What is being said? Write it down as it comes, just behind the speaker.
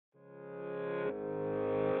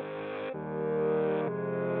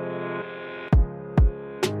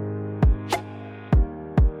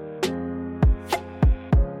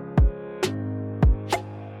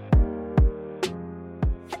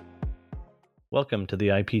Welcome to the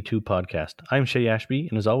IP2 podcast. I'm Shay Ashby,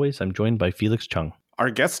 and as always, I'm joined by Felix Chung. Our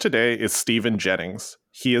guest today is Stephen Jennings.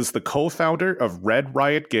 He is the co-founder of Red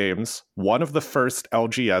Riot Games, one of the first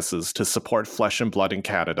LGSs to support Flesh and Blood in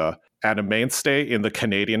Canada, and a mainstay in the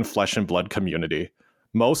Canadian Flesh and Blood community.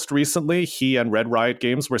 Most recently, he and Red Riot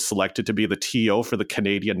Games were selected to be the TO for the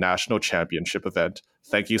Canadian National Championship event.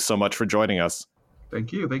 Thank you so much for joining us.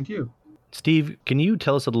 Thank you. Steve, can you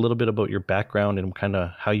tell us a little bit about your background and kind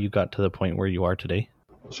of how you got to the point where you are today?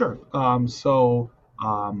 Sure.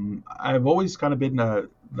 I've always kind of been the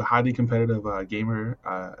highly competitive gamer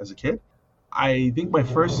as a kid. I think my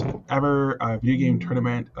first ever video game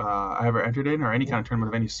tournament I ever entered in, or any kind of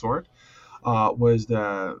tournament of any sort, was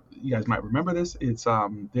you guys might remember this. It's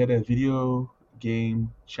they had a video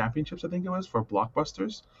game championships, I think it was, for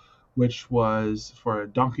Blockbusters, which was for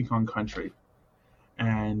Donkey Kong Country.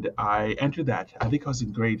 And I entered that. I think I was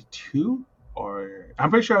in grade 2, or I'm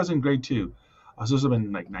pretty sure I was in grade 2. So this would have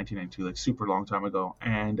been like 1992, like super long time ago.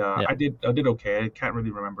 And Yeah. I did okay. I can't really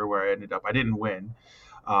remember where I ended up. I didn't win.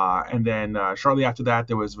 And then shortly after that,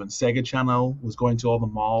 there was when Sega Channel was going to all the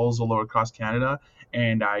malls all over across Canada.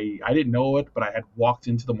 And I didn't know it, but I had walked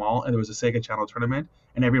into the mall and there was a Sega Channel tournament.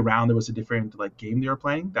 And every round there was a different like game they were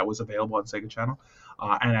playing that was available on Sega Channel.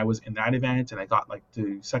 And I was in that event and I got like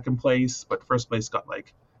to second place, but first place got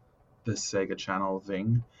like the Sega Channel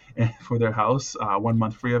thing for their house, 1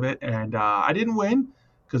 month free of it. And I didn't win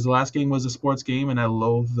because the last game was a sports game and I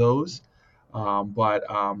loathe those.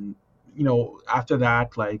 After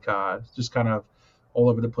that, like just kind of all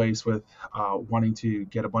over the place with wanting to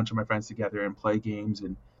get a bunch of my friends together and play games.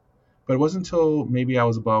 But it wasn't until maybe I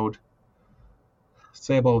was about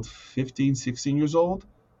 15, 16 years old,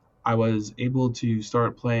 I was able to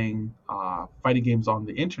start playing fighting games on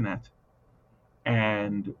the internet.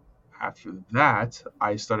 And after that,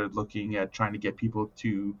 I started looking at trying to get people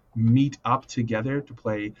to meet up together to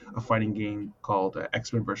play a fighting game called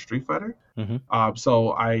X-Men vs. Street Fighter. Mm-hmm.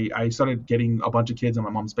 So I started getting a bunch of kids in my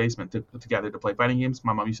mom's basement together to play fighting games.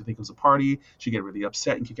 My mom used to think it was a party. She'd get really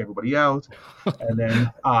upset and kick everybody out. And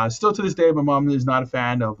then still to this day, my mom is not a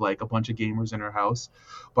fan of like a bunch of gamers in her house.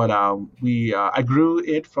 But I grew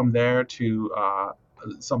it from there to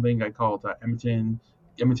something I called Edmonton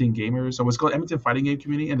Gamers. So it was called Edmonton Fighting Game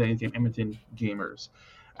Community, and then it became Edmonton Gamers.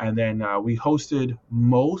 And then we hosted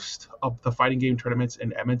most of the fighting game tournaments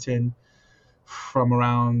in Edmonton from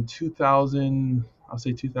around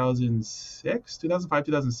 2005,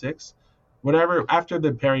 2006, whatever. After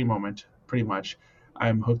the Perry moment, pretty much,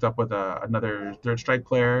 I'm hooked up with another Third Strike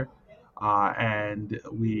player, and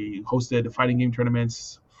we hosted fighting game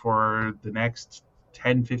tournaments for the next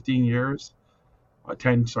 15 years.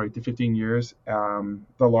 To 15 years. The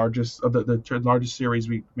largest series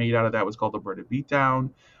we made out of that was called the Alberta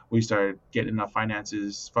Beatdown. We started getting enough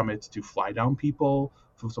finances from it to fly down people.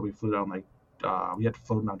 So we flew down we had to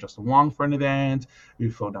fly down Justin Wong for an event.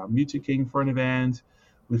 We flew down Muta King for an event.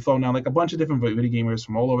 We flew down like a bunch of different video gamers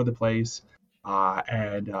from all over the place.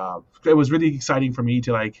 And it was really exciting for me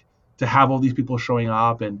to have all these people showing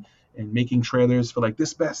up and making trailers for like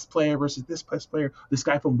this best player versus this best player. This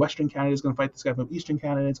guy from Western Canada is going to fight this guy from Eastern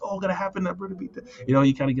Canada. It's all going to happen.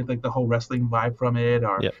 You kind of get like the whole wrestling vibe from it.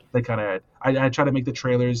 Or Yep. they kind of, I try to make the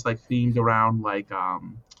trailers like themed around like,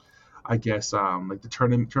 like the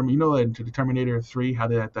the Terminator 3, how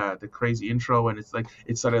they had the crazy intro, and it's like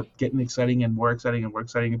it started getting exciting and more exciting and more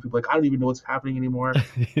exciting, and people are like, I don't even know what's happening anymore.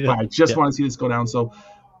 Yeah. But I just Yeah. want to see this go down. So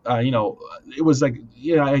it was like,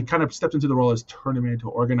 I kind of stepped into the role as tournament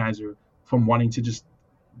organizer from wanting to just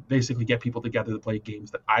basically get people together to play games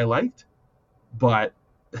that I liked, but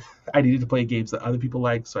I needed to play games that other people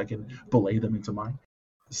liked so I can belay them into mine.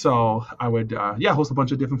 So I would, host a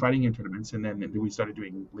bunch of different fighting game tournaments, and then we started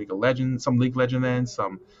doing League of Legends events,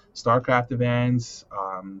 some StarCraft events,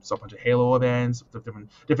 so a bunch of Halo events,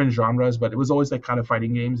 different genres. But it was always like kind of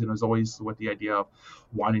fighting games, and it was always with the idea of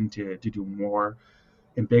wanting to do more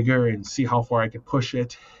and bigger and see how far I could push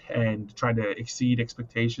it and try to exceed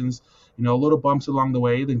expectations. Little bumps along the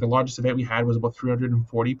way. I think the largest event we had was about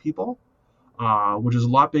 340 people, which is a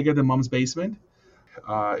lot bigger than Mom's basement.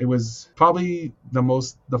 It was probably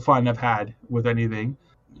the fun I've had with anything,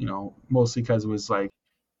 mostly because it was like,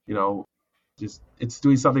 just it's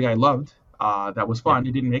doing something I loved. That was fun.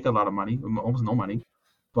 It didn't make a lot of money, almost no money,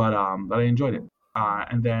 but I enjoyed it.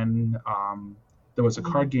 And then there was a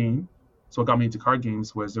card game. So what got me into card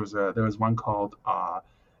games was there was one called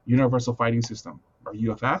Universal Fighting System, or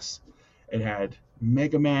UFS. It had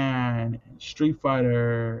Mega Man and Street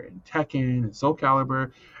Fighter and Tekken and Soul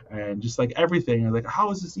Calibur and just like everything. And like, how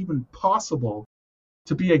is this even possible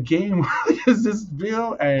to be a game? Is this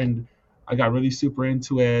real? And I got really super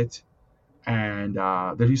into it. and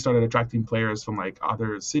then he started attracting players from like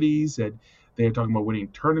other cities, and they were talking about winning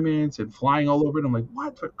tournaments and flying all over it. I'm like,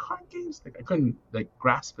 what for card games? Like I couldn't like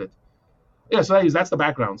grasp it. Yeah, so that's the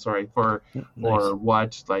background. Sorry Nice. for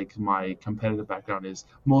what like my competitive background is.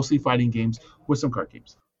 Mostly fighting games with some card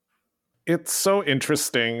games. It's so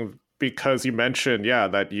interesting because you mentioned, yeah,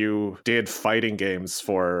 that you did fighting games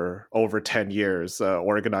for over 10 years,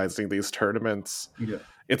 organizing these tournaments. Yeah.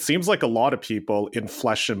 It seems like a lot of people in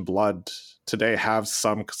Flesh and Blood today have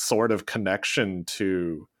some sort of connection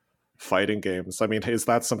to fighting games. I mean, is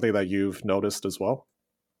that something that you've noticed as well?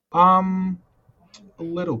 Um, a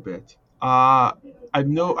little bit. I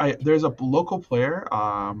know there's a local player.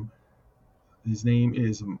 His name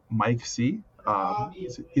is Mike C.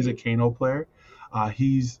 He's a Kano player.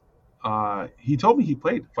 He told me he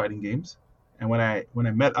played fighting games, and when I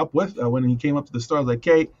met up with when he came up to the store, I was like,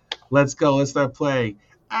 "Kate, let's go, let's start playing."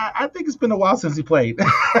 I think it's been a while since he played. But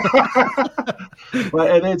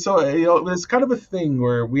and then so it's kind of a thing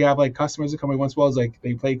where we have like customers that come in once in a while. It's like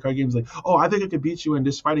they play card games, like, oh, I think I could beat you in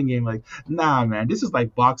this fighting game. Like, nah, man, this is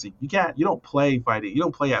like boxing. You don't play fighting. You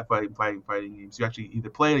don't play at fighting games. You actually either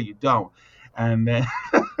play it or you don't. And then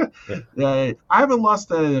I haven't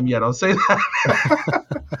lost any of them yet. I'll say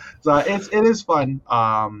that. So it is fun.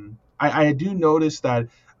 I do notice that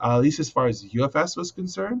at least as far as UFS was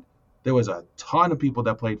concerned, there was a ton of people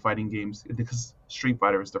that played fighting games because Street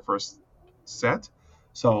Fighter is the first set,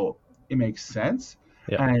 so it makes sense.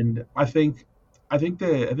 Yeah. And I think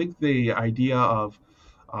the idea of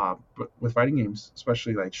with fighting games,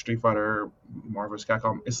 especially like Street Fighter, Marvel vs.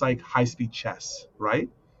 Capcom, it's like high speed chess, right?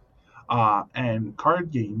 And card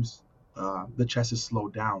games, the chess is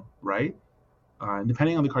slowed down, right? And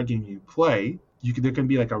depending on the card game you play, there can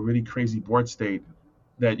be like a really crazy board state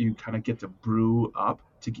that you kind of get to brew up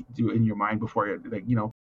to do in your mind before you like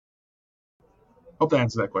hope that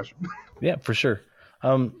answers that question. Yeah, for sure.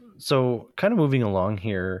 So kind of moving along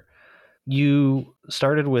here, you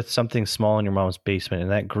started with something small in your mom's basement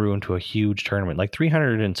and that grew into a huge tournament. Like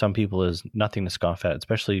 300 and some people is nothing to scoff at,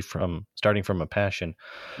 especially from starting from a passion.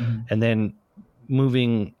 Mhm. And then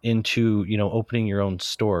moving into, opening your own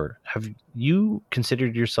store. Have you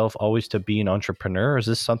considered yourself always to be an entrepreneur? Or is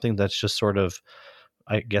this something that's just sort of,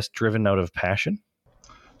 I guess, driven out of passion?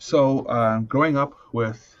 So growing up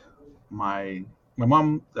with my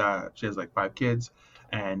mom, she has like 5 kids,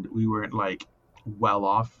 and we weren't like well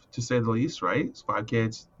off to say the least, right? It's 5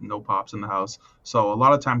 kids, no pops in the house. So a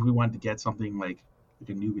lot of times we wanted to get something like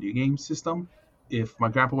a new video game system. If my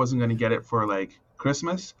grandpa wasn't going to get it for like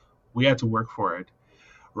Christmas, we had to work for it,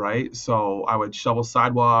 right? So I would shovel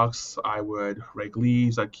sidewalks, I would rake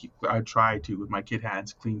leaves, I try to with my kid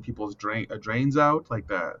hands clean people's drains out, like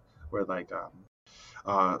the where like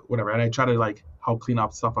whatever. And I try to like help clean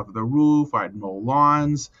up stuff off of the roof. I'd mow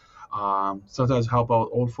lawns. Sometimes help out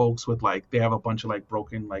old folks with like they have a bunch of like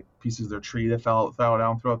broken like pieces of their tree that fell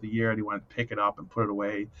down throughout the year, and he went to pick it up and put it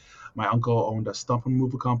away. My uncle owned a stump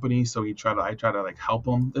removal company, so I try to like help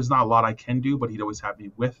him. There's not a lot I can do, but he'd always have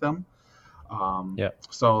me with them. Yeah.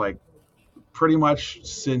 So like pretty much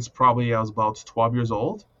since probably I was about 12 years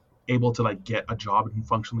old, able to like get a job and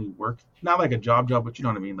functionally work. Not like a job, but you know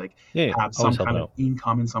what I mean? Like Yeah. Yeah. have some Always helping kind of out.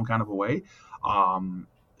 income in some kind of a way um,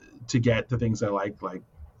 to get the things I like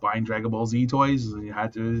buying Dragon Ball Z toys. And you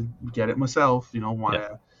had to get it myself, want Yeah.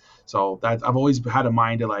 to. So that I've always had a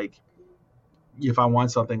mind to like, if I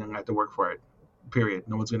want something, I'm going to have to work for it. Period.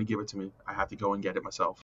 No one's going to give it to me. I have to go and get it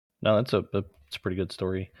myself. No, that's a pretty good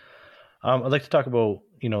story. I'd like to talk about,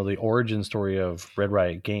 the origin story of Red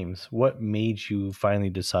Riot Games. What made you finally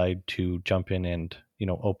decide to jump in and,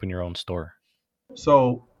 open your own store?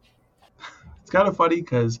 So it's kind of funny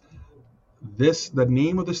because the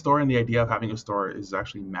name of the store and the idea of having a store is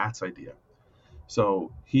actually Matt's idea.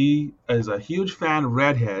 So he is a huge fan of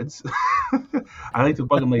redheads. I like to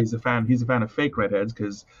bug him that he's a fan of fake redheads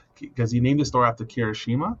because he named the store after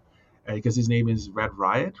Kirishima. Because his name is Red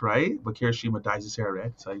Riot, right? But Kirishima dyes his hair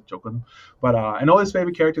red, so I joke with him. But and all his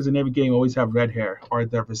favorite characters in every game always have red hair or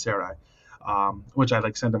they're Viserai, which I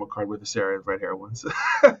like send him a card with Viserai red hair once.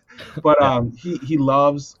 But Yeah. he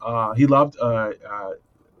loved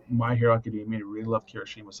My Hero Academia. He really loved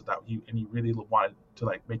Kirishima, so that he really wanted to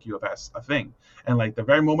like make UFS a thing. And like the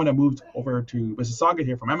very moment I moved over to Mississauga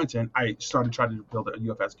here from Edmonton, I started trying to build a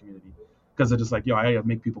UFS community because they're just like, yo, I gotta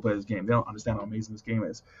make people play this game. They don't understand how amazing this game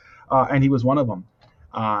is. And he was one of them.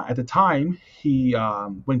 At the time,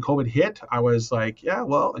 when COVID hit, I was like, yeah,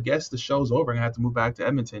 well, I guess the show's over. I'm gonna have to move back to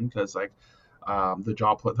Edmonton because like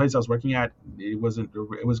The place I was working at, it was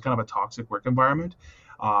kind of a toxic work environment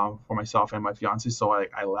for myself and my fiance. So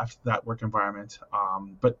I left that work environment,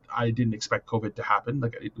 but I didn't expect COVID to happen.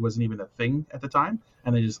 Like it wasn't even a thing at the time,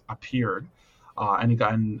 and it just appeared.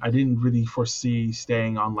 And I didn't really foresee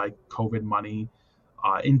staying on like COVID money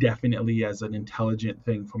indefinitely as an intelligent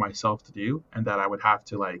thing for myself to do, and that I would have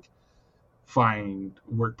to like find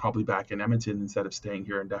work probably back in Edmonton instead of staying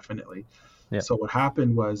here indefinitely. Yeah. So what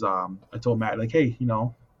happened was I told Matt like, hey,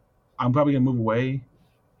 I'm probably gonna move away.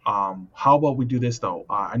 How about we do this though?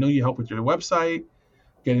 I know you help with your website,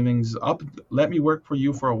 getting things up. Let me work for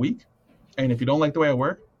you for a week, and if you don't like the way I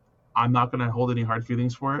work, I'm not gonna hold any hard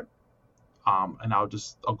feelings for it. And I'll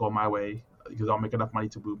go my way because I'll make enough money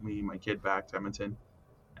to move me and my kid back to Edmonton,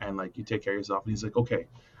 and like you take care of yourself. And he's like, okay.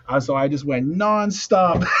 So I just went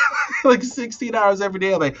nonstop, like 16 hours every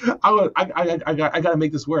day. Like I got to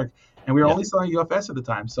make this work. And we were only selling UFS at the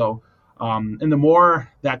time. So, and the more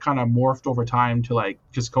that kind of morphed over time to like,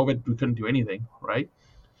 because COVID, we couldn't do anything, right?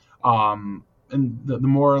 And the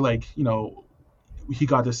more like, he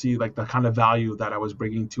got to see like the kind of value that I was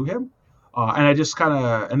bringing to him. And I just kind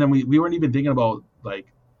of, and then we weren't even thinking about like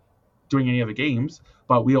doing any other games,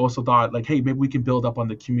 but we also thought like, hey, maybe we can build up on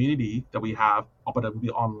the community that we have, but it would be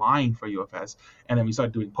online for UFS. And then we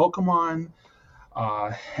started doing Pokemon.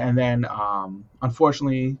 And then,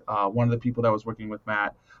 unfortunately, one of the people that was working with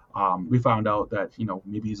Matt, we found out that,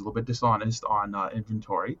 maybe he's a little bit dishonest on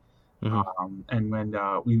inventory. And when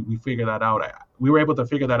we figured that out, we were able to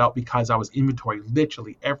figure that out because I was inventory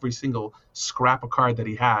literally every single scrap of card that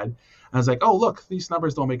he had. And I was like, oh, look, these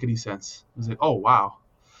numbers don't make any sense. I was like, oh, wow.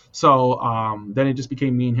 So then it just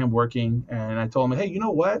became me and him working. And I told him, hey, you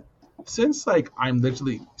know what? Since like I'm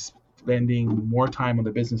literally spending more time on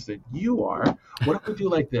the business than you are, what if we do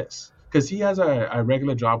like this? Because he has a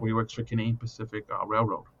regular job where he works for Canadian Pacific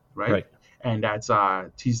Railroad, right? And that's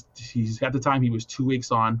he's at the time he was 2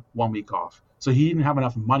 weeks on, 1 week off. So he didn't have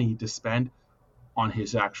enough money to spend on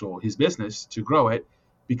his business to grow it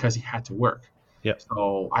because he had to work. Yeah.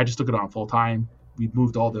 So I just took it on full time. We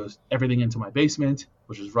moved everything into my basement,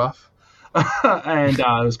 which is rough. And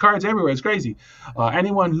there's cards everywhere. It's crazy.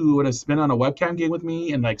 Anyone who would have been on a webcam game with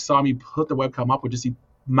me and like saw me put the webcam up would just see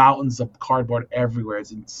mountains of cardboard everywhere.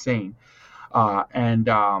 It's insane. Like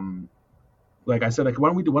I said, like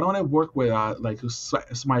why don't I work with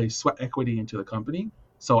my sweat equity into the company?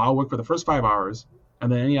 So I'll work for the first 5 hours,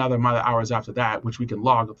 and then any other hours after that, which we can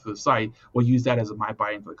log up to the site, we'll use that as my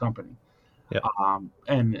buy-in for the company. Yeah.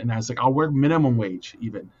 And I was like, I'll work minimum wage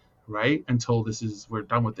even, right? Until we're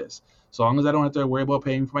done with this. So long as I don't have to worry about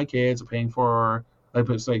paying for my kids or paying for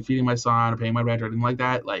like feeding my son or paying my rent or anything like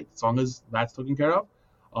that. Like as long as that's taken care of,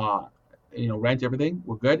 rent, everything,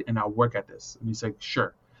 we're good. And I'll work at this. And he's like,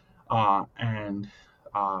 sure. We kind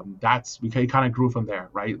of grew from there,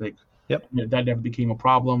 right? Like, that never became a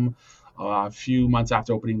problem. A few months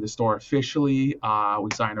after opening the store officially, we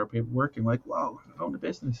signed our paperwork and like, whoa, I own the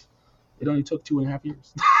business. It only took 2.5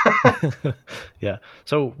 years. Yeah.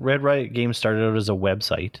 So Red Riot Games started out as a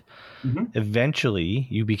website. Mm-hmm. Eventually,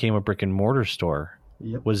 you became a brick and mortar store.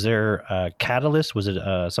 Yep. Was there a catalyst? Was it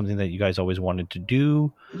something that you guys always wanted to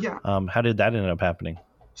do? Yeah. How did that end up happening?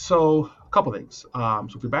 So a couple things. So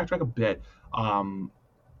if we backtrack a bit,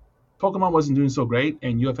 Pokemon wasn't doing so great,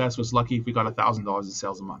 and UFS was lucky if we got $1,000 in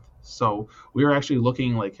sales a month. So we were actually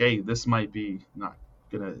looking like, hey, this might be not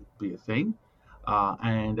gonna be a thing.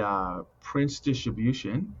 And Prince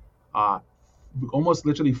Distribution almost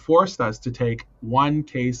literally forced us to take one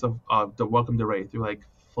case of the Welcome to Wraith. They're like,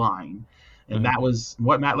 fine. And that was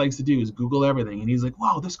what Matt likes to do, is Google everything. And he's like,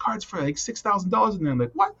 wow, this card's for like $6,000. And I'm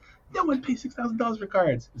like, what? No one pays $6,000 for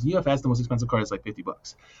cards. Because UFS, the most expensive card is like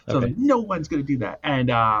 $50. So like, no one's going to do that.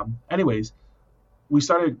 And anyways, we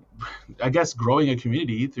started, I guess, growing a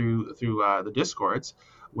community through the Discords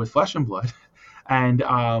with Flesh and Blood. And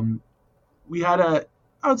we had I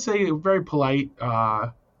would say, a very polite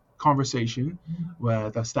conversation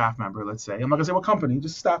with a staff member, let's say. I'm not going to say what company,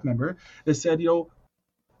 just a staff member that said, you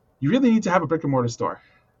really need to have a brick and mortar store.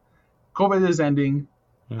 COVID is ending,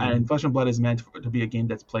 and Flesh and Blood is meant to be a game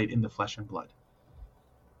that's played in the flesh and blood.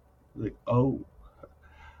 Like, oh,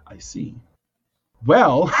 I see.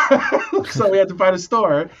 Well, so we had to find a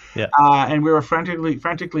store, and we were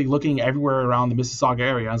frantically looking everywhere around the Mississauga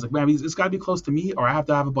area. I was like, man, it's got to be close to me, or I have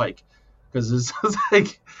to have a bike, because it's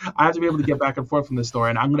like I have to be able to get back and forth from the store,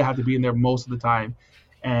 and I'm going to have to be in there most of the time.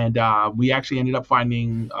 And we actually ended up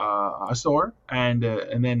finding a store, and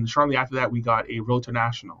then shortly after that, we got a Road to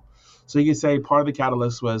National. So you could say part of the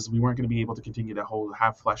catalyst was we weren't going to be able to continue to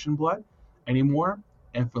have Flesh and Blood anymore,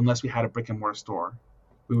 unless we had a brick and mortar store,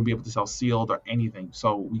 we wouldn't be able to sell sealed or anything.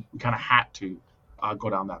 So we kind of had to go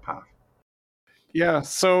down that path. Yeah,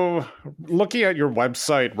 so looking at your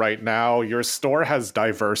website right now, your store has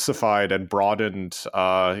diversified and broadened.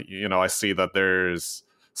 I see that there's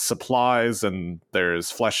supplies and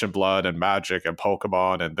there's Flesh and Blood and Magic and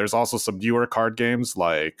Pokemon, and there's also some newer card games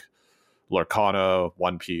like Lorcana,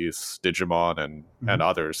 One Piece, Digimon, and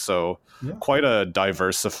others. So Yeah. quite a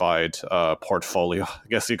diversified portfolio, I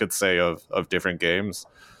guess you could say, of different games.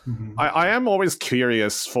 I am always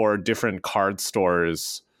curious for different card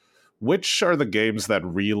stores, which are the games that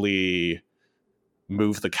really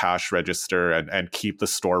move the cash register and keep the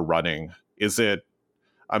store running? Is it,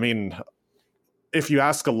 I mean, if you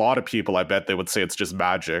ask a lot of people, I bet they would say it's just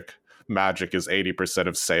Magic. Magic is 80%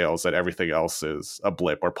 of sales and everything else is a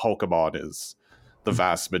blip, or Pokemon is the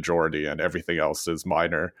vast majority and everything else is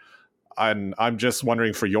minor. And I'm just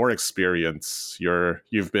wondering, for your experience,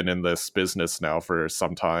 you've been in this business now for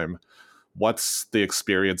some time. What's the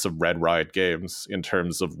experience of Red Riot Games in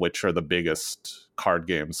terms of which are the biggest card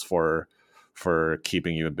games for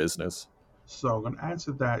keeping you in business? So I'm going to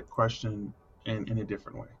answer that question in a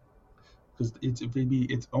different way, because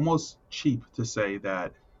it's almost cheap to say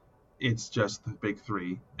that it's just the big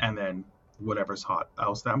three and then whatever's hot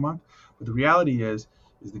else that month. But the reality is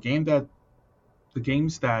the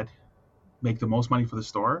games that make the most money for the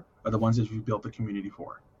store are the ones that you built the community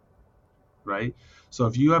for, right? So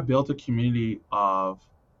if you have built a community of,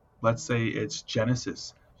 let's say it's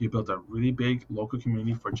Genesis, you built a really big local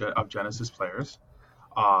community of Genesis players,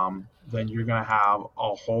 then you're gonna have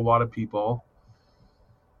a whole lot of people,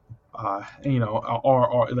 you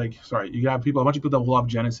have a bunch of people that love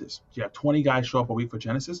Genesis. You have 20 guys show up a week for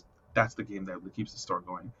Genesis. That's the game that keeps the store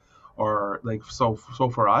going. Or so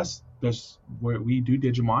for us, we do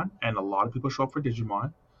Digimon, and a lot of people show up for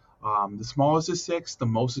Digimon. The smallest is 6. The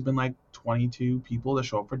most has been like 22 people that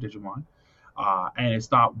show up for Digimon. And it's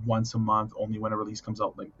not once a month, only when a release comes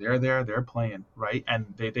out. Like they're there, they're playing, right? And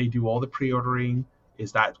they do all the pre-ordering.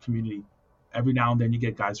 Is that community? Every now and then you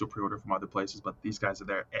get guys who pre-order from other places, but these guys are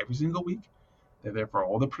there every single week. They're there for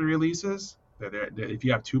all the pre-releases. They're there. If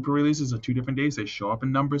you have 2 pre-releases on 2 different days, they show up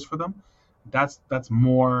in numbers for them. That's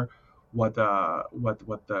more what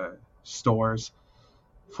the store's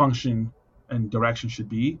function and direction should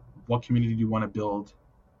be. What community do you want to build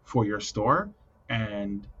for your store,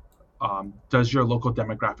 and does your local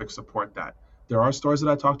demographic support that? There are stores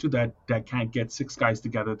that I talk to that can't get 6 guys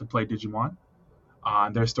together to play Digimon.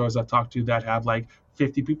 There are stores I've talked to that have like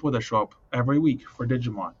 50 people that show up every week for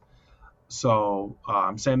Digimon. So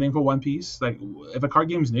same thing for One Piece. Like if a card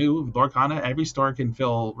game's new, Lorcana, every store can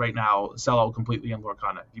sell out completely in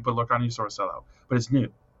Lorcana. If you put Lorcana in your store, sell out. But it's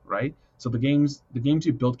new, right? So the games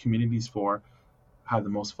you build communities for have the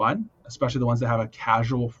most fun, especially the ones that have a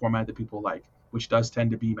casual format that people like, which does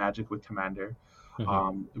tend to be Magic with Commander.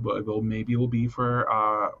 Maybe it will be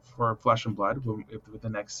for Flesh and Blood with the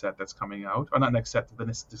next set that's coming out, or not next set,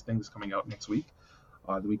 this thing that's coming out next week,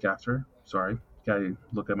 the week after. Sorry, gotta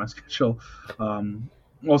look at my schedule.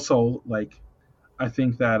 Also, like, I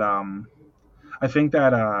think that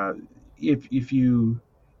if you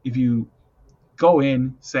go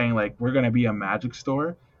in saying like we're gonna be a Magic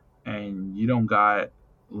store, and you don't got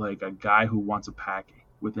like a guy who wants a pack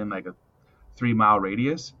within like a 3-mile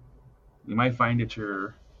radius, you might find that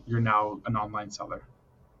you're now an online seller,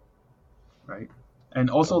 right?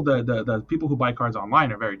 And also the people who buy cards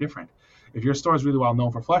online are very different. If your store is really well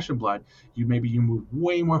known for Flesh and Blood, you move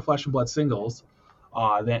way more Flesh and Blood singles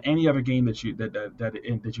than any other game that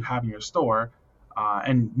you have in your store.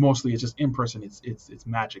 And mostly it's just in person. It's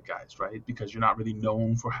Magic guys, right? Because you're not really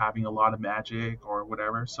known for having a lot of Magic or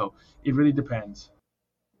whatever. So it really depends.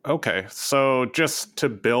 Okay, so just to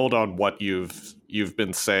build on what you've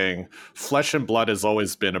been saying, Flesh and Blood has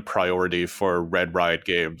always been a priority for Red Riot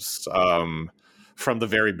Games from the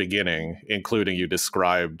very beginning, including you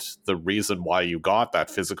described the reason why you got that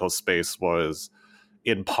physical space was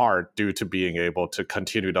in part due to being able to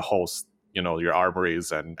continue to host, your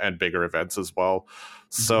armories and bigger events as well.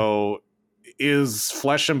 So is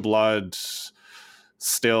Flesh and Blood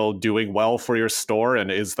still doing well for your store, and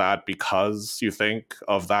is that because you think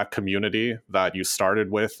of that community that you started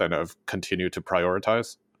with and have continued to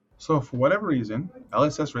prioritize? So for whatever reason,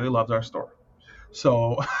 LSS really loves our store.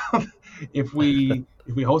 So if we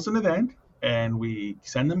host an event and we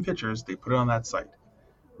send them pictures, they put it on that site,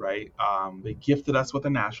 right? They gifted us with a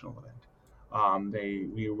national event.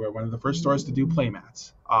 We were one of the first stores to do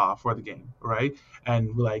playmats for the game, right?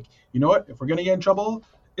 And we're like, you know what? If we're gonna get in trouble,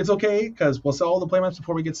 it's okay, because we'll sell all the playmats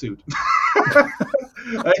before we get sued.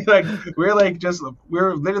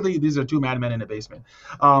 We're literally, these are 2 madmen in a basement.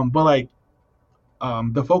 But like,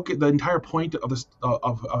 the entire point of this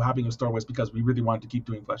of having a store was because we really wanted to keep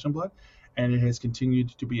doing Flesh and Blood, and it has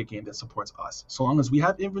continued to be a game that supports us. So long as we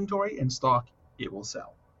have inventory and stock, it will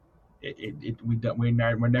sell. We're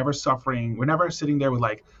never suffering. We're never sitting there with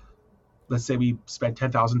like, let's say we spent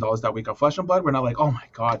 $10,000 that week on Flesh and Blood. We're not like, oh my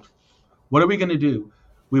god, what are we gonna do?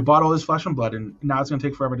 We bought all this Flesh and Blood, and now it's gonna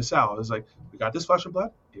take forever to sell. It's like, we got this Flesh and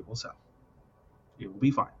Blood, it will sell. It will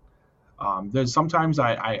be fine. There's sometimes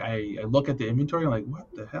I look at the inventory and I'm like, what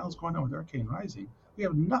the hell is going on with Arcane Rising? We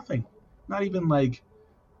have nothing. Not even like,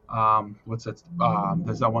 what's that?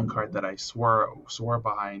 There's that one card that I swore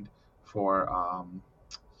behind for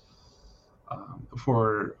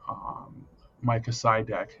my Kasai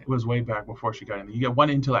deck. It was way back before she got in. You get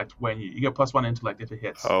one intellect when you get +1 intellect if it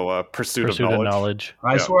hits. Pursuit of Knowledge.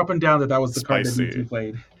 I swore up and down that was the card that you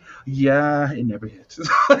played. Yeah, it never hits. so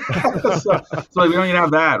we don't even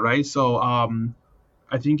have that, right? So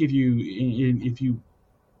I think if you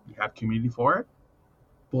have community for it,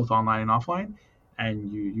 both online and offline,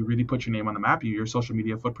 and you really put your name on the map, your social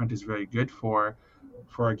media footprint is very good for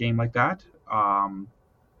a game like that.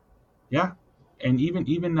 Yeah, and even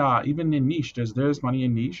in niche, there's money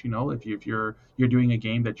in niche. If you're doing a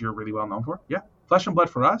game that you're really well known for, yeah, Flesh and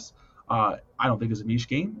Blood for us. I don't think it's a niche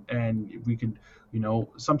game, and we can,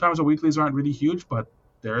 sometimes the weeklies aren't really huge, but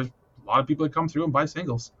there's a lot of people that come through and buy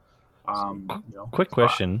singles. Quick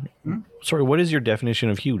question. Sorry, what is your definition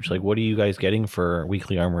of huge? Like, what are you guys getting for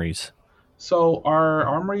weekly armories? So our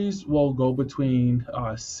armories will go between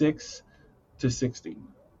 6 to 16,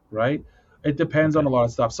 right? It depends on a lot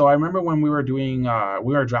of stuff. So I remember when we were doing,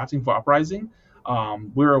 we were drafting for Uprising.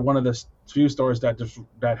 We were one of the few stores that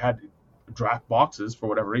had draft boxes for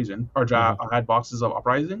whatever reason, or had boxes of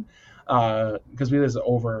Uprising, because we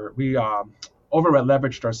over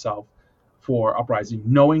leveraged ourselves for Uprising,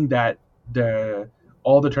 knowing that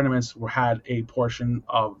all the tournaments had a portion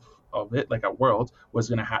of it, like at Worlds, was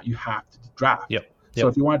gonna you have to draft. Yep. So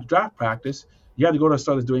if you wanted to draft practice, you had to go to a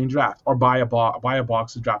store that's doing draft, or buy a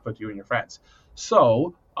box to draft with you and your friends.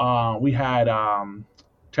 So we had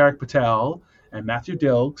Tarek Patel and Matthew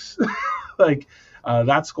Dilks, like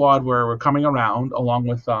that squad were coming around along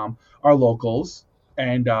with our locals,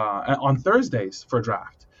 and on Thursdays for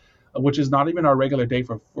draft, which is not even our regular day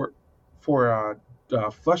for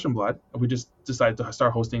Flesh and Blood. We just decided to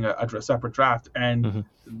start hosting a separate draft, and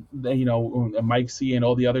Mike C and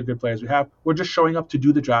all the other good players we have, we're just showing up to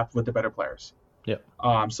do the draft with the better players. Yeah.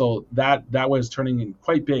 So that was turning in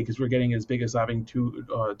quite big, because we're getting as big as having two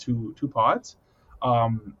pods.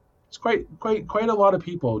 It's quite a lot of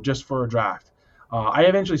people just for a draft. I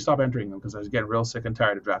eventually stopped entering them because I was getting real sick and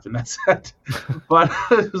tired of drafting that set. But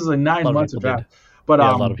it was like 9 months of draft. But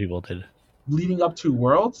a lot of people did. Leading up to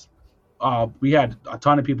Worlds, we had a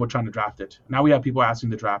ton of people trying to draft it. Now we have people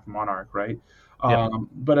asking to draft Monarch, right?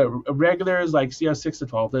 But a regular is like 6 to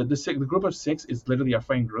 12. The group of 6 is literally a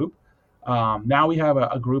friend group. Now we have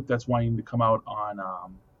a group that's wanting to come out on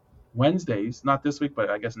Wednesdays, not this week, but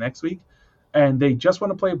I guess next week. And they just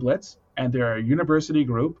want to play Blitz, and they're a university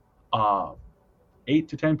group, 8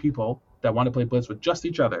 to 10 people that want to play Blitz with just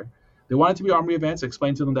each other. They want it to be Armory events.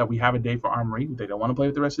 Explain to them that we have a day for Armory. They don't want to play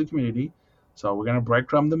with the rest of the community, so we're going to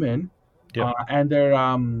breadcrumb them in. Yeah. And they're,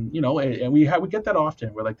 and we get that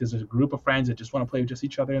often. We're like, there's a group of friends that just want to play with just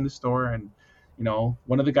each other in the store, and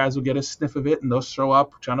one of the guys will get a sniff of it, and they'll show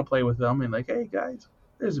up trying to play with them, and like, hey guys,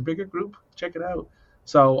 there's a bigger group, check it out.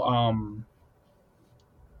 So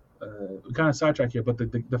we kind of sidetrack here, but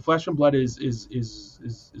the Flesh and Blood is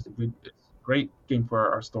a great game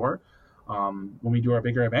for our store. When we do our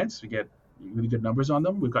bigger events, we get really good numbers on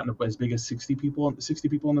them. We've gotten as big as 60 people in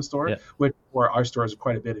the store, which for our store is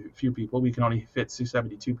quite a few people. We can only fit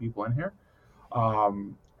 72 people in here.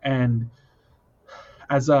 And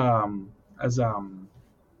as a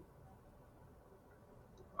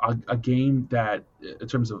game that, in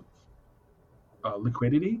terms of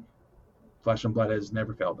liquidity, Flesh and Blood has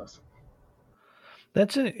never failed us.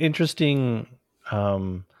 That's an interesting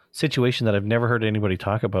situation that I've never heard anybody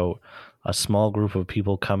talk about. A small group of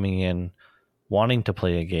people coming in, wanting to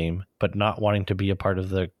play a game, but not wanting to be a part of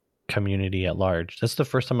the community at large. That's the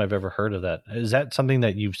first time I've ever heard of that. Is that something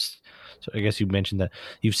that so I guess you mentioned that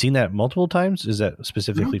you've seen that multiple times? Is that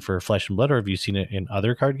specifically for Flesh and Blood, or have you seen it in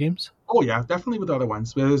other card games? Oh yeah, definitely with other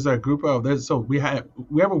ones. There's a group of, so we have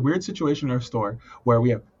a weird situation in our store where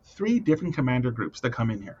we have 3 different commander groups that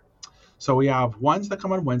come in here. So we have ones that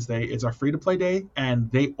come on Wednesday. It's our free-to-play day,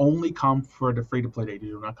 and they only come for the free-to-play day. They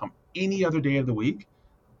do not come any other day of the week.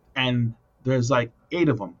 And there's like 8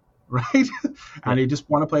 of them, right? And they just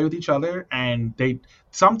want to play with each other. And they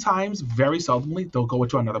sometimes, very seldomly, they'll go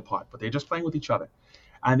into another pod, but they're just playing with each other.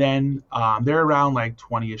 And then they're around like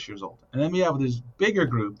 20ish years old. And then we have this bigger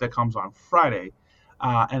group that comes on Friday.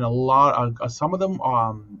 And a lot of some of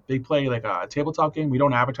them they play like a tabletop game. We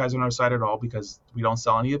don't advertise on our site at all because we don't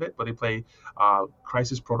sell any of it, but they play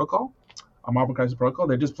Crisis Protocol, a Marvel Crisis Protocol.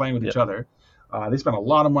 They're just playing with each other. They spend a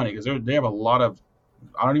lot of money because they have a lot of,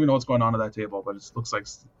 I don't even know what's going on at that table, but it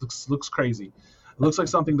looks crazy. It looks like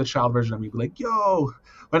something the child version of me would be like, yo.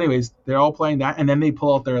 But anyways, they're all playing that, and then they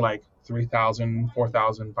pull out their like $3,000,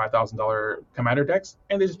 $4,000, $5,000 commander decks,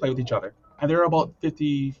 and they just play with each other. And they're about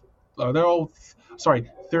 50. They're all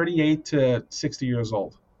 38 to 60 years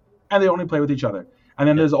old, and they only play with each other. And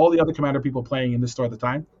then there's all the other commander people playing in this store at the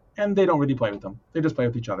time, and they don't really play with them. They just play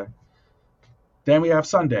with each other. Then we have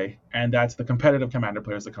Sunday, and that's the competitive commander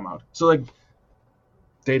players that come out. So like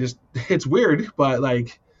they just, it's weird, but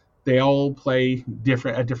like they all play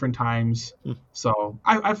different at different times. So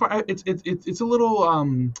I it's a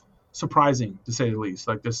little surprising to say the least.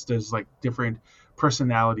 Like there's like different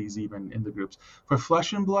personalities even in the groups. For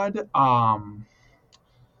Flesh and Blood,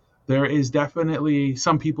 there is definitely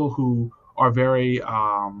some people who are very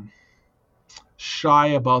shy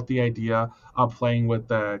about the idea of playing with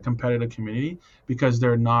the competitive community because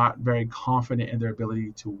they're not very confident in their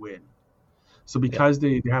ability to win. So because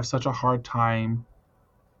they have such a hard time,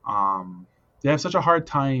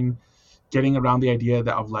 getting around the idea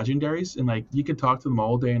of legendaries, and like you could talk to them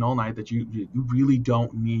all day and all night that you really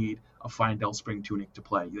don't need a Findel Spring Tunic to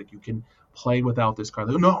play. Like you can play without this card.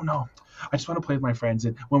 Like, no, I just want to play with my friends,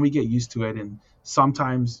 and when we get used to it, and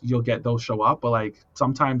sometimes you'll get those show up, but like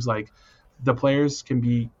sometimes like the players can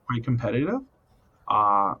be quite competitive.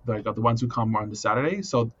 The ones who come on the Saturday,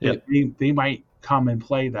 so they might come and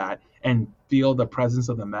play that and feel the presence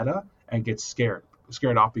of the meta and get scared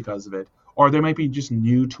off because of it, or they might be just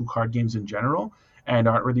new to card games in general and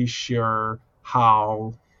aren't really sure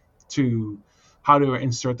how to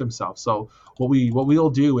insert themselves. So what we'll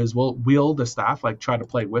do is we'll the staff like try to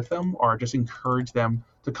play with them or just encourage them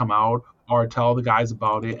to come out or tell the guys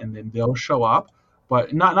about it, and then they'll show up,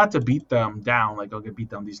 but not to beat them down, like they'll get beat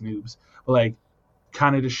down, these noobs, but like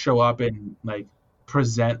kind of just show up and like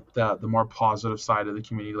present the more positive side of the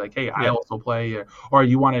community, like, hey, I also play, or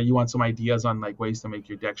you want some ideas on like ways to make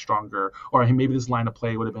your deck stronger, or hey, maybe this line of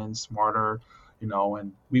play would have been smarter,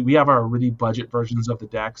 and we have our really budget versions of the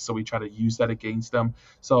decks, so we try to use that against them.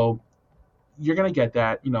 So you're gonna get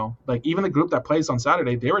that, like even the group that plays on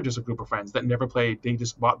Saturday, they were just a group of friends that never played. They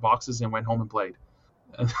just bought boxes and went home and played.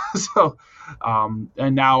 So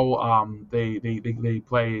and now they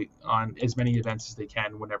play on as many events as they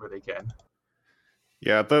can whenever they can.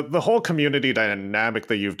 Yeah, the whole community dynamic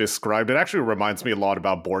that you've described, it actually reminds me a lot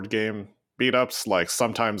about board game meetups. Like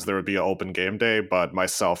sometimes there would be an open game day, but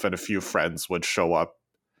myself and a few friends would show up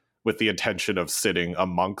with the intention of sitting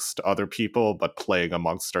amongst other people, but playing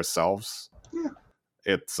amongst ourselves.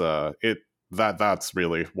 Yeah, that's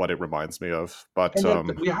really what it reminds me of. But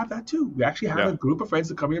and we have that too. We actually have a group of friends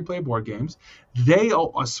that come here and play board games. They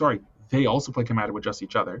also play Commander with just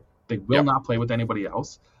each other. They will not play with anybody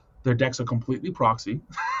else. Their decks are completely proxy,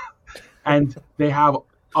 and they have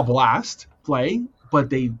a blast playing,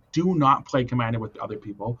 but they do not play Commander with other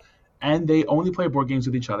people, and they only play board games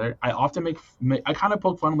with each other. I often I kind of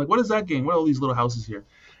poke fun. I'm like, what is that game? What are all these little houses here?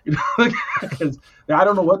 Because I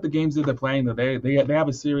don't know what the games that they're playing. That they have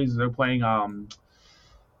a series they're playing.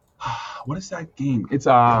 What is that game? It's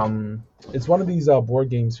one of these board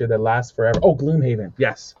games here that lasts forever. Oh, Gloomhaven.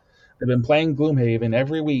 Yes. They've been playing Gloomhaven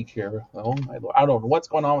every week here. Oh my Lord. I don't know what's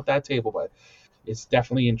going on with that table, but it's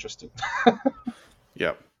definitely interesting.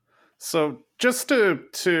 Yep. So just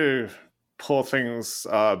to pull things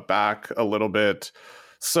back a little bit.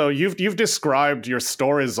 So you've described your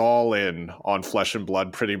store is all in on Flesh and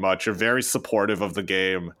Blood pretty much. You're very supportive of the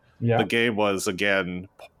game. Yeah. The game was, again,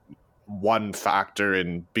 one factor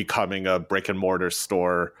in becoming a brick and mortar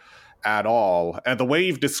store at all. And the way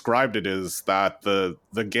you've described it is that the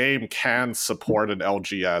game can support an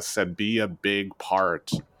LGS and be a big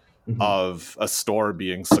part of a store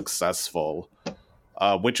being successful,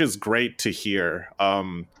 which is great to hear.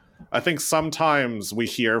 I think sometimes we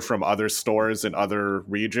hear from other stores in other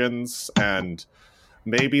regions, and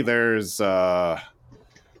maybe there's an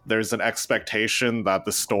expectation that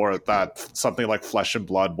that something like Flesh and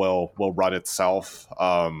Blood will run itself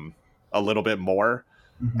a little bit more.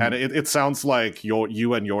 And it sounds like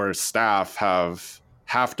you and your staff have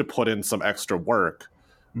to put in some extra work,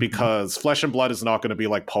 because Flesh and Blood is not going to be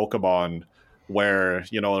like Pokemon, where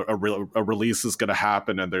a release is going to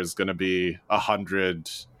happen and there's going to be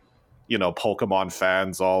 100 Pokemon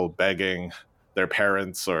fans all begging their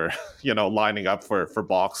parents or lining up for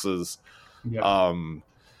boxes. Yeah.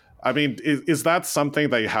 I mean, is that something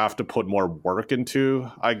that you have to put more work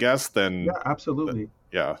into, I guess, Yeah, than, absolutely.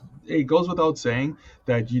 yeah, It goes without saying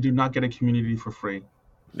that you do not get a community for free.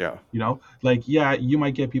 yeah, Like, yeah, you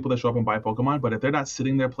might get people that show up and buy Pokemon, but if they're not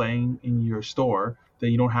sitting there playing in your store,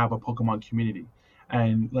 then you don't have a Pokemon community.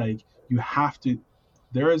 And like, you have to.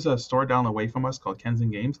 There is a store down the way from us called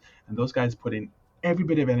Kensington Games, and those guys put in every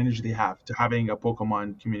bit of energy they have to having a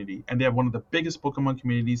Pokemon community, and they have one of the biggest Pokemon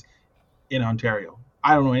communities in Ontario.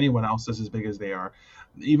 I don't know anyone else that's as big as they are.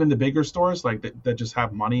 Even the bigger stores like that just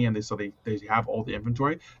have money and they have all the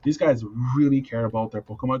inventory. These guys really care about their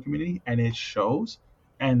Pokemon community and it shows,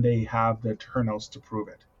 and they have the turnouts to prove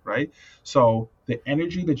it, right? So the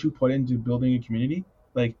energy that you put into building a community,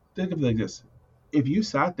 like think of it like this. If you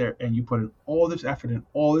sat there and you put in all this effort and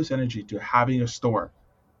all this energy to having a store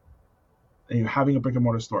and you're having a brick and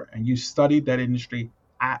mortar store and you studied that industry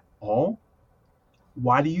at all,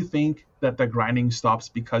 why do you think that the grinding stops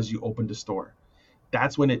because you opened a store?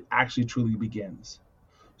 That's when it actually truly begins.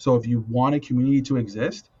 So if you want a community to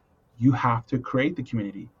exist, you have to create the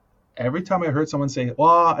community. Every time I heard someone say,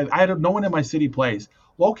 "Well, I don't, no one in my city plays."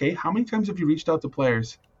 Well, okay, how many times have you reached out to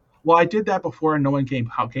players? Well, I did that before and no one came.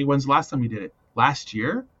 Okay, when's the last time you did it? Last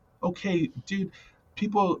year? Okay, dude.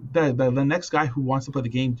 People, the next guy who wants to play the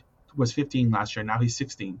game was 15 last year. Now he's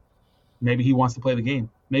 16. Maybe he wants to play the game.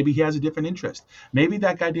 Maybe he has a different interest. Maybe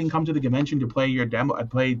that guy didn't come to the convention to play your demo,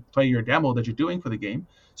 play your demo that you're doing for the game.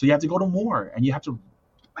 So you have to go to more, and you have to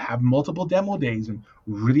have multiple demo days and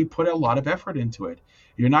really put a lot of effort into it.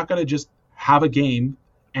 You're not going to just have a game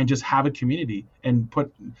and just have a community and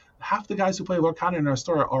put half the guys who play Lorcana in our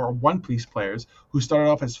store are One Piece players who started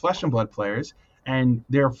off as Flesh and Blood players, and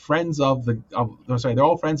they're friends they're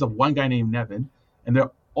all friends of one guy named Nevin, and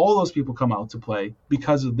they're all those people come out to play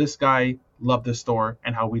because of this guy loved the store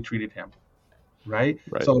and how we treated him, right?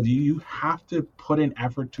 right. So you have to put in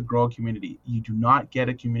effort to grow a community. You do not get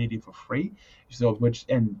a community for free. So which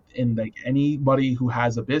and like anybody who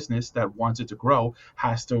has a business that wants it to grow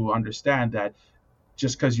has to understand that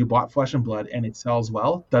just because you bought Flesh and Blood and it sells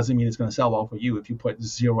well doesn't mean it's going to sell well for you if you put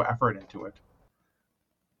zero effort into it.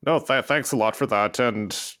 No, thanks a lot for that.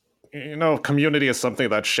 And, community is something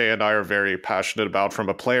that Shay and I are very passionate about from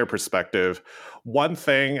a player perspective. One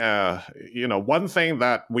thing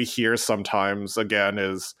that we hear sometimes, again,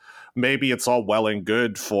 is maybe it's all well and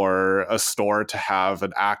good for a store to have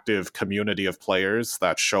an active community of players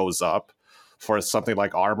that shows up for something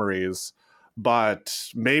like armories, but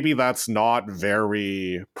maybe that's not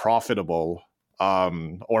very profitable.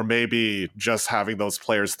 Or maybe just having those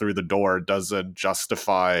players through the door doesn't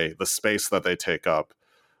justify the space that they take up.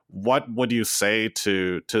 What would you say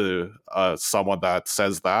to someone that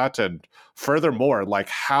says that? And furthermore, like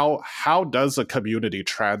how does a community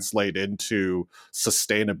translate into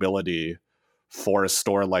sustainability for a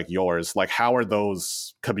store like yours? Like, how are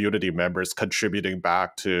those community members contributing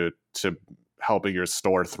back to helping your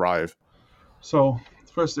store thrive? So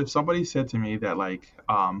first, if somebody said to me that like,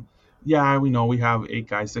 yeah, we know we have 8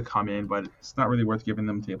 guys to come in, but it's not really worth giving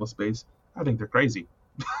them table space, I think they're crazy.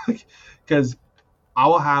 Because I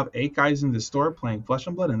will have 8 guys in the store playing Flesh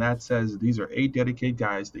and Blood, and that says these are 8 dedicated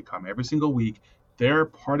guys. They come every single week. They're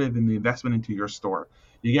part of the investment into your store.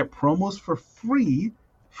 You get promos for free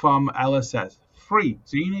from LSS, free.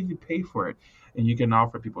 So you need to pay for it. And you can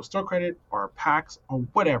offer people store credit or packs or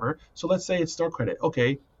whatever. So let's say it's store credit.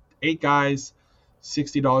 Okay, 8 guys,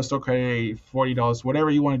 $60 store credit, $40, whatever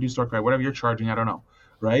you want to do store credit, whatever you're charging, I don't know,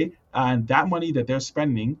 right? And that money that they're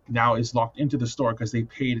spending now is locked into the store because they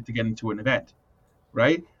paid to get into an event,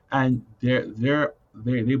 right? And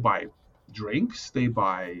they buy drinks, they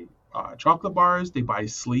buy chocolate bars, they buy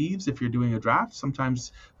sleeves if you're doing a draft.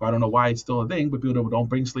 Sometimes, I don't know why it's still a thing, but people don't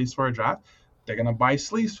bring sleeves for a draft. They're gonna buy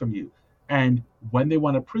sleeves from you. And when they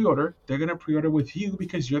want to pre-order, they're gonna pre-order with you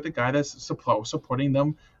because you're the guy that's supporting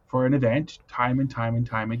them for an event time and time and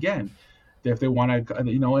time again. If they want to,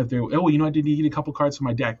 if they're, I did need a couple cards for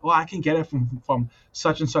my deck. Well, I can get it from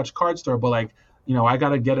such and such card store, but like, I got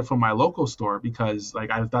to get it from my local store because like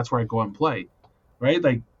that's where I go and play, right?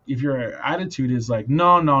 Like if your attitude is like,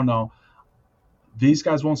 no, these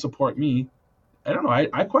guys won't support me. I don't know.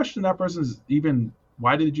 I question that person's even,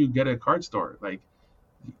 why did you get a card store? Like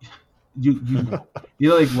you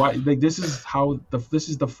like why, like this is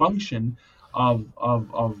the function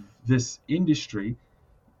of this industry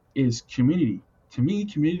is community. To me,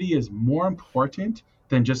 community is more important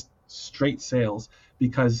than just straight sales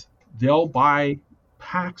because they'll buy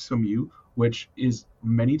packs from you, which is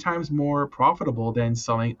many times more profitable than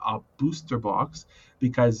selling a booster box,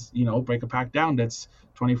 because break a pack down, that's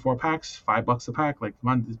 24 packs, $5 a pack. Like, come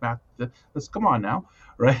on, this math, let's come on now,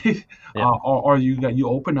 right? Yeah. Or you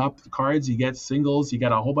open up the cards, you get singles, you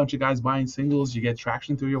get a whole bunch of guys buying singles, you get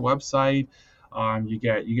traction through your website. You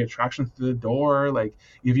get traction through the door. Like,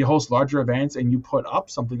 if you host larger events and you put up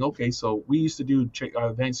something, okay. So we used to do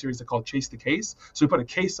event series that called Chase the Case. So we put a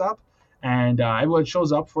case up, and everyone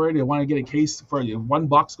shows up for it. They want to get a case for it. One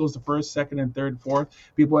box goes to first, second, and third, fourth.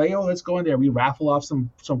 People are like, oh, let's go in there. We raffle off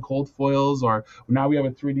some cold foils, or now we have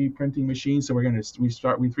a 3D printing machine, so we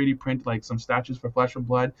 3D print like some statues for Flesh and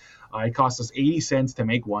Blood. It costs us 80 cents to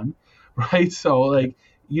make one, right? So like,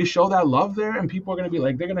 you show that love there, and people are going to be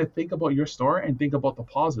like, they're going to think about your store and think about the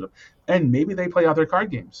positive. And maybe they play other card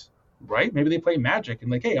games, right? Maybe they play Magic and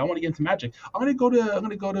like, hey, I want to get into Magic. I'm going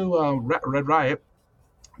to go to Red Riot,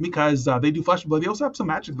 because they do Flesh and Blood. They also have some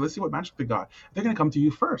Magic. Let's see what Magic they got. They're going to come to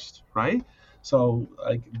you first, right? So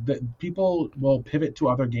like, people will pivot to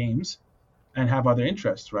other games and have other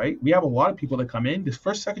interests, right? We have a lot of people that come in. The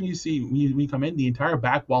first second you see we come in, the entire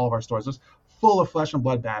back wall of our stores is full of Flesh and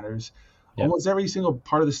Blood banners. Yep. Almost every single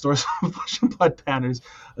part of the store is Flesh and Blood banners.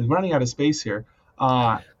 Like, running out of space here.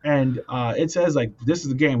 And it says like, this is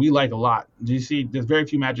the game we like a lot. Do you see? There's very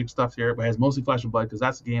few Magic stuff here, but it has mostly Flesh and Blood, because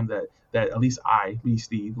that's the game that at least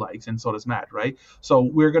Steve likes, and so does Matt, right? So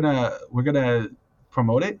we're gonna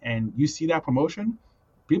promote it, and you see that promotion,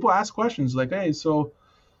 people ask questions like, hey, so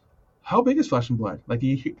how big is Flesh and Blood? Like,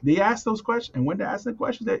 they ask those questions, and when they ask the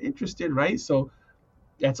questions, they're interested, right? So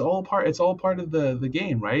it's all part of the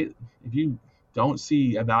game, right? If you don't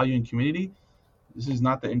see a value in community, this is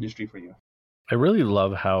not the industry for you. I really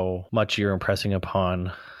love how much you're impressing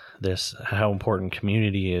upon this, how important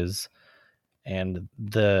community is, and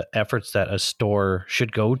the efforts that a store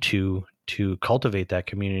should go to cultivate that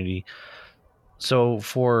community. So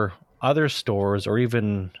for other stores, or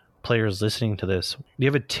even players listening to this, do you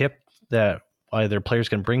have a tip that either players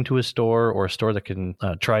can bring to a store, or a store that can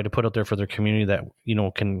try to put out there for their community that,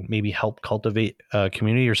 can maybe help cultivate a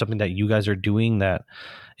community, or something that you guys are doing that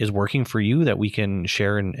is working for you that we can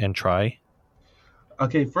share and try?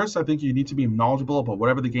 Okay, first, I think you need to be knowledgeable about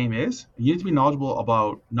whatever the game is. You need to be knowledgeable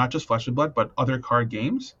about not just Flesh and Blood, but other card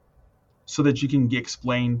games, so that you can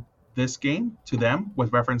explain this game to them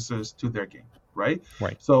with references to their game, right?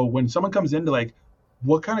 Right. So when someone comes into like,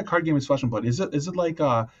 what kind of card game is Flesh and Blood? Is it like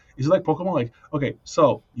Pokemon? Like, okay,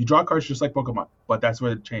 so you draw cards just like Pokemon, but that's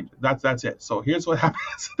where it changes. That's it. So here's what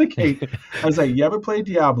happens in the game. I was like, you ever played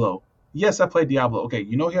Diablo? Yes, I played Diablo. Okay,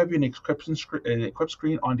 you have an equip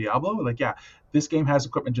screen on Diablo? Like, yeah, this game has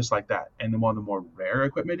equipment just like that. And the more rare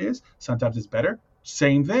equipment is, sometimes it's better.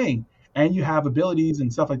 Same thing. And you have abilities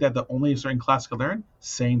and stuff like that only a certain class can learn.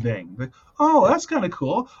 Same thing. Like, oh, that's kind of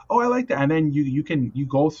cool. Oh, I like that. And then you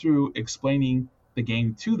go through explaining the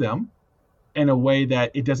game to them in a way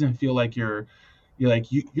that it doesn't feel like you're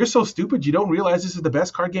so stupid you don't realize this is the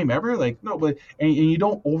best card game ever. Like, no, but and you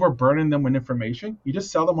don't overburden them with information. You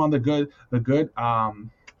just sell them on the good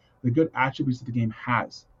attributes that the game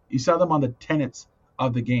has. You sell them on the tenets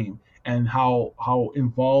of the game, and how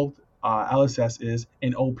involved LSS is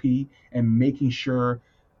in OP, and making sure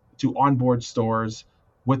to onboard stores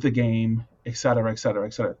with the game, et cetera, et cetera,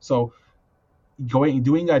 et cetera. So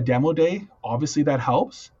doing a demo day, obviously that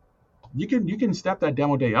helps. You can step that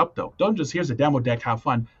demo day up though. Don't just, here's a demo deck, have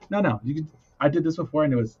fun. No. I did this before,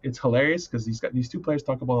 and it's hilarious, because these two players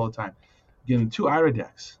talk about it all the time. Getting 2 Ira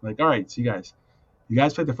decks. Like, all right, so you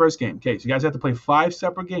guys played the first game. Okay, so you guys have to play 5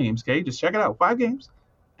 separate games. Okay, just check it out, 5 games,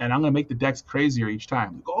 and I'm gonna make the decks crazier each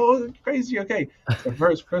time. Like, oh, crazy. Okay, so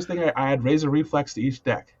first thing I add Razor Reflex to each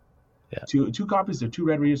deck. Yeah. Two copies. They're 2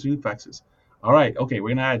 red Razor Reflexes. All right. Okay, we're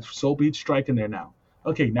gonna add Soul Beach Strike in there now.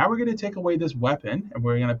 Okay, now we're gonna take away this weapon, and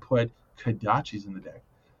we're gonna put Kodachis in the deck.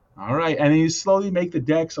 All right, and then you slowly make the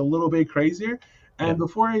decks a little bit crazier. And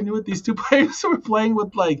before I knew it, these 2 players were playing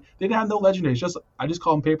with, like, they didn't have no legendaries. I just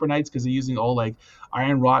call them Paper Knights, because they're using all like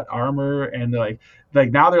Iron Wrought armor, and they're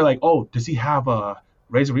like now they're like, oh, does he have a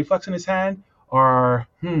Razor Reflex in his hand? Or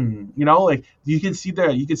like, you can see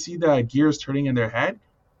the gears turning in their head,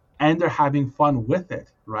 and they're having fun with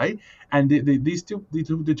it, right? And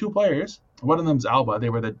the two players, one of them's Alba.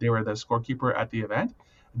 They were the scorekeeper at the event.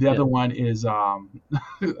 The other one is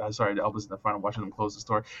sorry, Alba's in the front. I'm watching them close the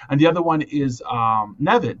store. And the other one is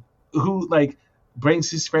Nevin, who like brings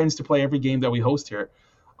his friends to play every game that we host here.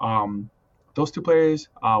 Those 2 players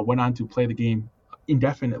went on to play the game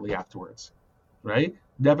indefinitely afterwards, right?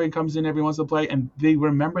 Nevin comes in every once in a play, and they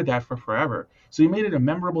remember that for forever. So he made it a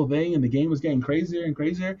memorable thing, and the game was getting crazier and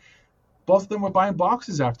crazier. both of them were buying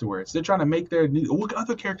boxes afterwards. They're trying to make their new, look at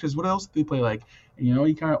other characters. What else do they play like? And,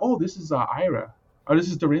 you kind of, oh, this is Ira, or this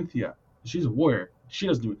is Dorinthia. She's a warrior. She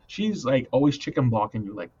doesn't do it. She's like always chicken blocking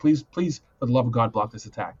you. Like, please, for the love of God, block this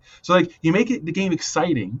attack. So like you make the game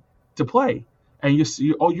exciting to play. And you're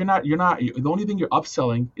not. The only thing you're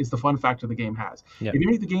upselling is the fun factor the game has. Yeah. If you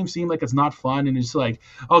make the game seem like it's not fun and it's like,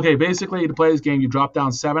 okay, basically to play this game, you drop down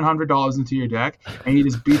 $700 into your deck and you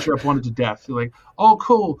just beat your opponent to death. You're like, oh,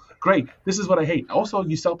 cool, great. This is what I hate. Also,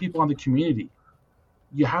 you sell people on the community.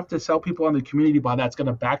 You have to sell people on the community buy that's going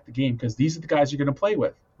to back the game because these are the guys you're going to play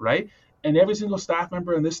with, right? And every single staff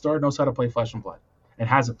member in this store knows how to play Flesh and Blood and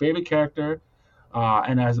has a favorite character.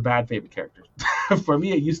 And has a bad favorite character. For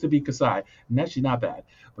me, it used to be Kasai. And she's not bad,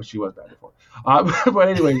 but she was bad before. But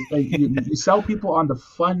anyway, like, you sell people on the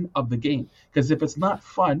fun of the game. Because if it's not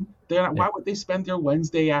fun, why would they spend their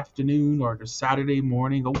Wednesday afternoon or their Saturday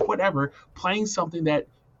morning or whatever playing something that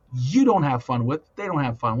you don't have fun with, they don't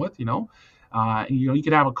have fun with, you can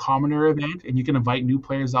have a commoner event and you can invite new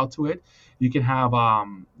players out to it. You can have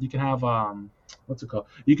what's it called?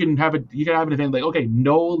 You can have an event like, okay,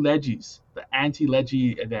 no leggies, the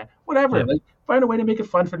anti-leggy event, whatever. Yeah. Like find a way to make it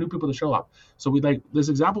fun for new people to show up. So we like this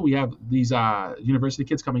example, we have these university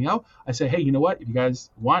kids coming out. I say, hey, you know what? If you guys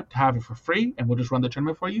want to have it for free and we'll just run the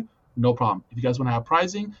tournament for you, no problem. If you guys want to have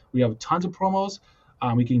prizing, we have tons of promos.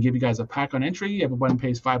 We can give you guys a pack on entry. Everyone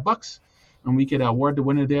pays $5. And we can award the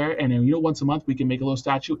winner there. And then, once a month, we can make a little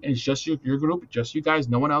statue. And it's just your group, just you guys.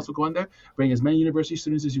 No one else will go in there. Bring as many university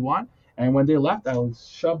students as you want. And when they left, I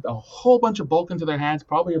shoved a whole bunch of bulk into their hands,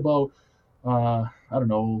 probably about,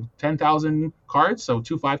 10,000 cards. So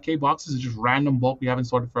 2 5K boxes is just random bulk we haven't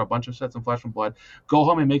sorted for a bunch of sets of Flesh and Blood. Go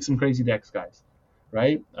home and make some crazy decks, guys.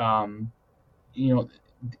 Right?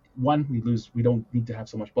 One, we don't need to have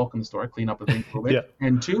so much bulk in the store, clean up the thing a little bit. Yeah.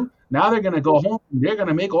 And two, now they're going to go home, and they're going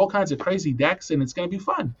to make all kinds of crazy decks, and it's going to be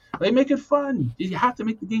fun. They make it fun. You have to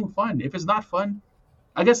make the game fun. If it's not fun,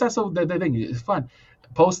 I guess that's the thing. It's fun.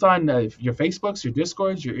 Post on your Facebooks, your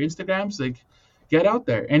Discords, your Instagrams. Like, get out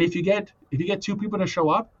there. And if you get 2 people to show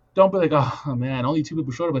up, don't be like, oh man, only 2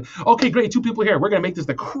 people showed up. Like, okay, great, 2 people here. We're going to make this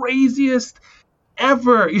the craziest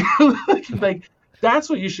ever. like that's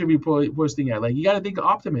what you should be posting at. Like, you got to think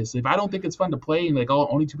optimist. If I don't think it's fun to play and like,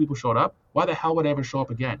 only 2 people showed up, why the hell would I ever show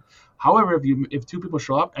up again? However, if 2 people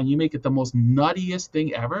show up and you make it the most nuttiest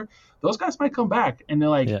thing ever, those guys might come back and they're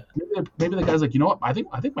like, maybe the guy's like, you know what? I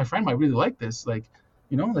think my friend might really like this. Like,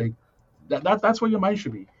 that's where your mind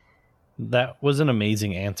should be. That was an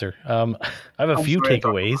amazing answer. I have a few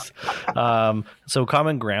takeaways. So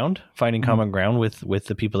finding common ground with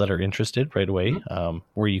the people that are interested right away,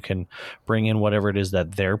 where you can bring in whatever it is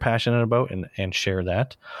that they're passionate about and share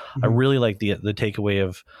that. I really like the takeaway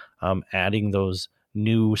of adding those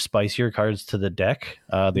new spicier cards to the deck,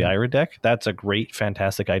 the Ira deck. That's a great,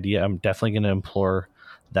 fantastic idea. I'm definitely going to implore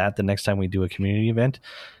that the next time we do a community event.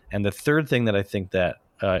 And the third thing that I think that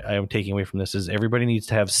I am taking away from this is everybody needs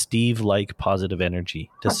to have Steve-like positive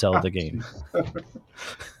energy to sell the game.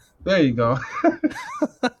 There you go.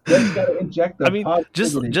 Just gotta inject the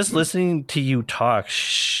just listening to you talk,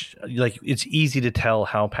 like it's easy to tell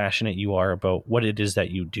how passionate you are about what it is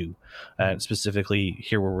that you do. And specifically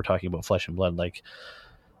here where we're talking about Flesh and Blood, like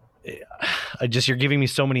you're giving me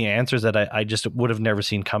so many answers that I just would have never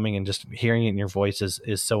seen coming, and just hearing it in your voice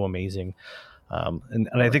is so amazing. And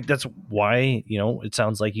I think that's why, it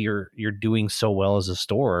sounds like you're doing so well as a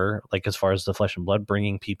store, like as far as the Flesh and Blood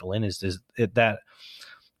bringing people in is that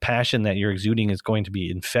passion that you're exuding is going to be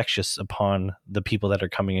infectious upon the people that are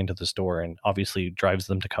coming into the store, and obviously drives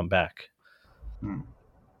them to come back. Oh,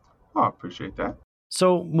 I appreciate that.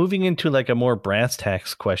 So moving into like a more brass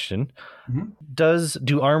tacks question,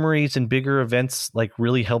 do armories and bigger events like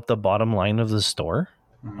really help the bottom line of the store?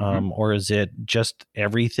 Or is it just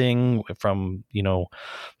everything from,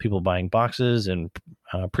 people buying boxes and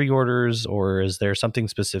pre-orders, or is there something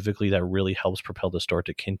specifically that really helps propel the store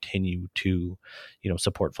to continue to,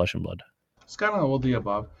 support Flesh and Blood? It's kind of all the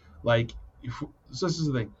above. Like, so this is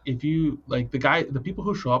the thing. If you like the people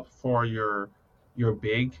who show up for your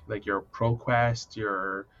big, like your ProQuest,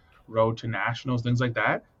 your Road to Nationals, things like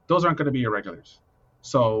that, those aren't going to be your regulars.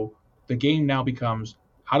 So the game now becomes,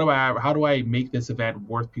 how do I make this event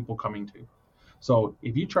worth people coming to? So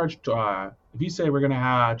if you if you say we're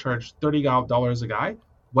gonna charge $30 a guy,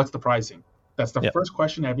 what's the pricing? That's the first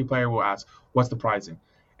question every player will ask. What's the pricing?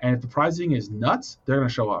 And if the pricing is nuts, they're gonna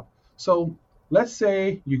show up. So let's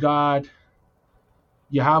say you have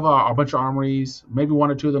a bunch of armories, maybe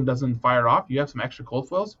 1 or 2 of them doesn't fire off. You have some extra cold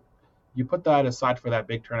foils. You put that aside for that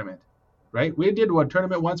big tournament. right? We did one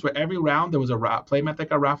tournament once where every round there was a playmat that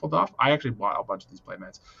got raffled off. I actually bought a bunch of these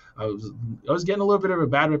playmats. I was getting a little bit of a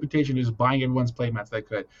bad reputation just buying everyone's playmats that I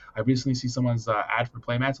could. I recently see someone's ad for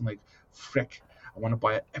playmats. I'm like, frick, I want to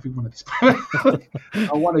buy every one of these playmats.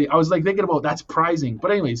 I was like thinking about that's prizing.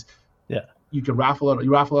 But anyways, Yeah. you can raffle it.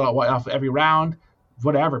 You raffle it off every round.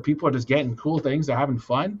 Whatever. People are just getting cool things. They're having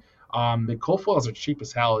fun. The cold foils are cheap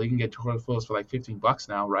as hell. You can get cold foils for like $15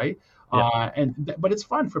 now, right? Yeah. But it's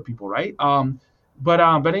fun for people, right?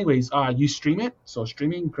 But anyways, you stream it. So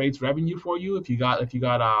streaming creates revenue for you. If you got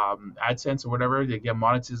AdSense or whatever, they get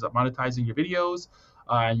monetizing your videos.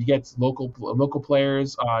 You get local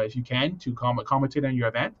players, if you can, to commentate on your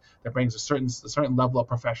event. That brings a certain level of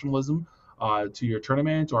professionalism to your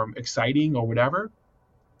tournament or exciting or whatever.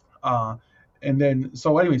 And then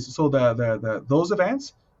anyways, so the those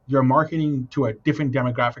events, you're marketing to a different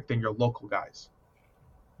demographic than your local guys,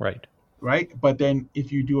 Right. right? But then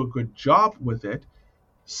if you do a good job with it,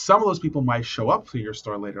 some of those people might show up to your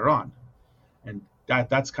store later on, and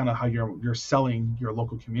that's kind of how you're selling your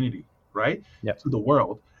local community, right? Yep. To the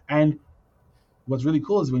world. And what's really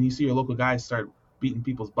cool is when you see your local guys start beating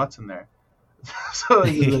people's butts in there. So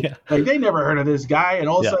Yeah. like they never heard of this guy, and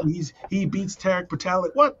all of a Yeah. sudden he beats Tarek Patel.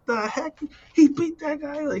 Like, what the heck? He beat that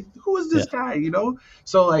guy. Like, who is this guy? You know.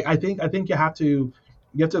 So like I think you have to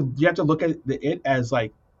look at it as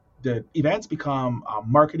like the events become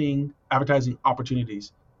marketing advertising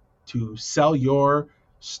opportunities to sell your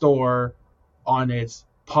store on its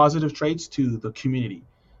positive traits to the community.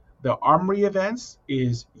 The Armory events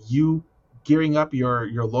is you gearing up your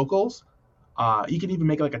locals. You can even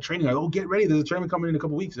make like a training. Like, oh, get ready! There's a tournament coming in a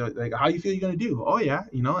couple weeks. Like, how you feel you're gonna do? Oh yeah,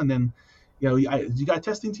 and then, you got a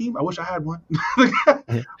testing team. I wish I had one.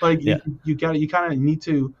 Like Yeah. you kind of need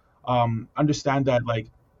to understand that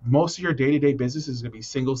like most of your day-to-day business is gonna be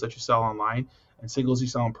singles that you sell online and singles you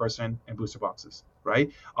sell in person and booster boxes,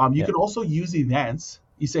 right? You can also use events.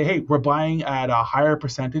 You say, hey, we're buying at a higher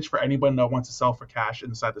percentage for anyone that wants to sell for cash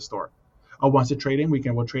inside the store. Wants to trade in,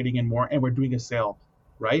 we're trading in more, and we're doing a sale,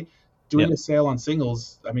 right? Doing Yeah. a sale on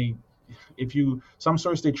singles. I mean, if some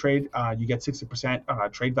stores they trade, you get 60%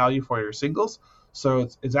 trade value for your singles. So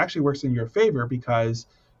it actually works in your favor because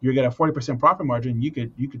you get a 40% profit margin. You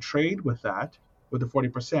could trade with that with the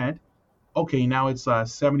 40%. Okay, now it's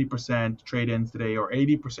 70% trade-ins today or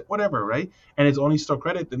 80%, whatever, right? And it's only store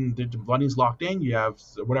credit, and the money's locked in. You have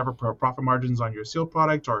whatever profit margins on your sealed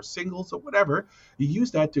product or singles or whatever. You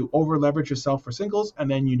use that to over leverage yourself for singles, and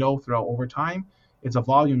then throughout over time, it's a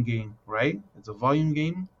volume game, right? It's a volume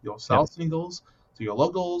game. You'll sell singles to your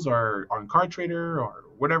locals or on Card Trader or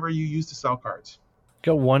whatever you use to sell cards.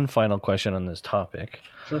 Got one final question on this topic.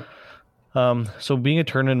 Sure. So being a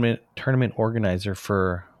tournament organizer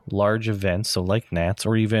for large events, so like Nats,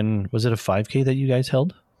 or even, was it a 5K that you guys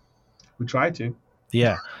held? We tried to.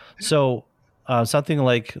 Yeah. So something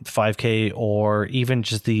like 5K, or even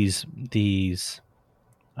just these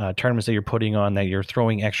tournaments that you're putting on, that you're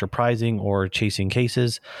throwing extra prizing or chasing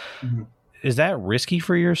cases. Mm-hmm. Is that risky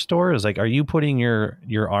for your store? Is like, are you putting your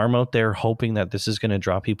arm out there hoping that this is going to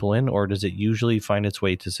draw people in, or does it usually find its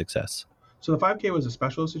way to success? So the 5K was a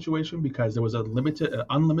special situation because there was an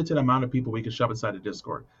unlimited amount of people we could shove inside the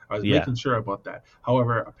Discord. I was making sure about that.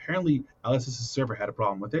 However, apparently LSS's server had a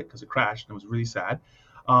problem with it because it crashed and it was really sad.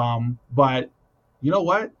 But you know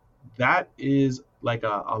what? That is like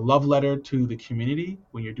a love letter to the community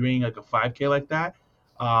when you're doing like a 5K like that.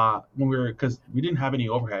 Because we didn't have any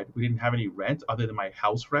overhead, we didn't have any rent other than my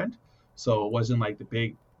house rent, so it wasn't like the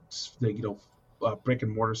big, brick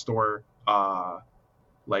and mortar store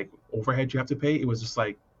like overhead you have to pay. It was just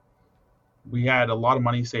like we had a lot of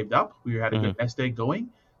money saved up. We had a good nest egg going.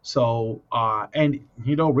 So and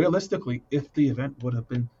realistically, if the event would have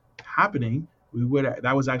been happening,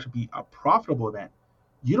 that was actually be a profitable event.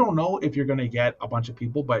 You don't know if you're going to get a bunch of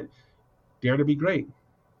people, but dare to be great.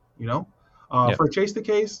 For Chase the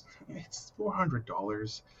Case, it's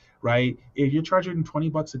 $400, right? If you're charging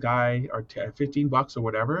 $20 a guy or $15 or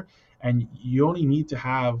whatever, and you only need to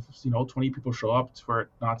have 20 people show up for it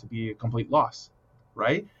not to be a complete loss,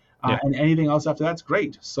 right? And anything else after that's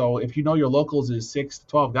great. So if your locals is 6 to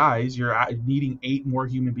 12 guys, you're needing 8 more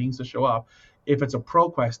human beings to show up. If it's a pro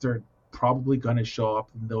quest, they're probably going to show up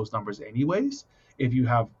in those numbers anyways. If you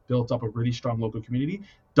have built up a really strong local community,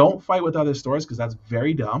 don't fight with other stores because that's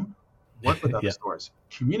very dumb. Work with other stores.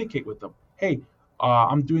 Communicate with them. Hey,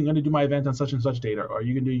 I'm going to do my event on such and such date. Or are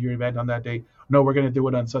you going to do your event on that date? No, we're going to do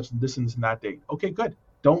it on such and this and that date. Okay, good.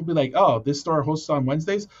 Don't be like, oh, this store hosts on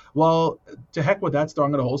Wednesdays. Well, to heck with that store.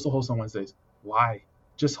 I'm going to host on Wednesdays. Why?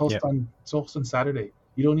 Just host on Saturday.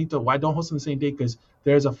 You don't need to. Why don't host on the same day? Because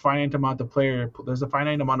there's a finite amount of players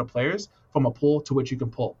from a pool to which you can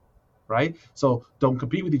pull, right? So don't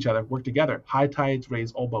compete with each other. Work together. High tides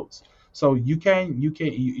raise all boats. So you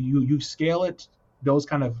scale it, those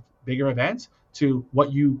kind of bigger events, to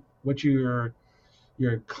what your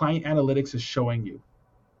client analytics is showing you.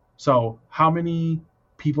 So how many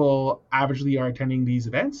people averagely are attending these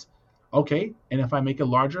events? Okay, and if I make it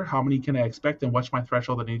larger, how many can I expect, and what's my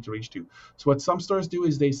threshold that I need to reach to? So what some stores do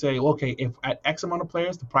is they say, okay, if at X amount of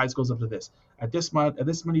players, the prize goes up to this. At this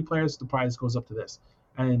many players, the prize goes up to this,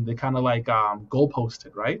 and they kind of like goalpost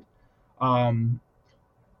it, right? Um,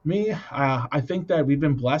 I think that we've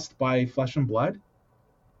been blessed by Flesh and Blood.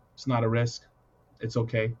 It's not a risk. It's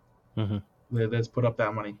okay. Mm-hmm. Let's put up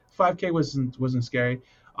that money. 5K wasn't scary.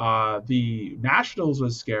 The Nationals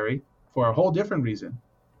was scary for a whole different reason,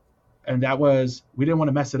 and that was we didn't want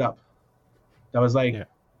to mess it up. That was like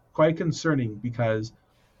quite concerning because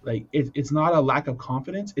like it's not a lack of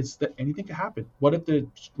confidence. It's that anything can happen. What if the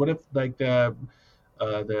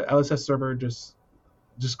LSS server just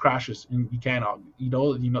crashes and you can't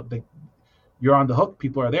like you're on the hook.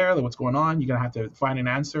 People are there. Like, what's going on? You're gonna have to find an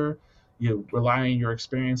answer. You rely on your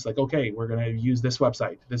experience. Like, okay, we're gonna use this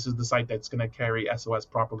website. This is the site that's gonna carry SOS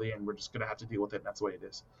properly, and we're just gonna have to deal with it. And that's the way it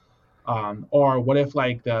is. Or what if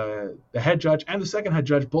like the head judge and the second head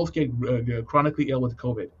judge both get chronically ill with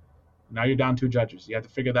COVID? Now you're down 2 judges. You have to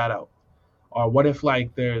figure that out. Or what if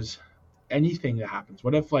like there's anything that happens?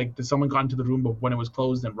 What if like someone got into the room when it was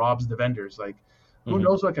closed and robs the vendors? Like, who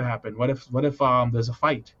knows what could happen? What if there's a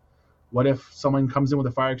fight? What if someone comes in with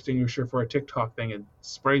a fire extinguisher for a TikTok thing and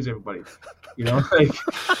sprays everybody? You know, like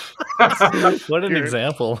what an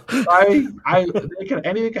example.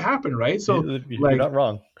 Anything can happen, right? So you're not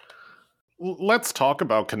wrong. Let's talk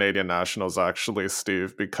about Canadian Nationals, actually,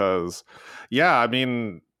 Steve, because, yeah, I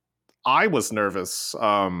mean, I was nervous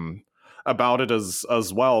about it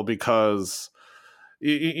as well because,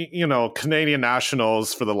 you know, Canadian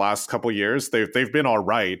Nationals for the last couple of years, they've been all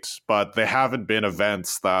right, but they haven't been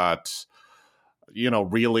events that, you know,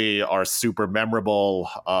 really are super memorable,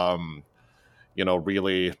 you know,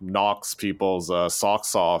 really knocks people's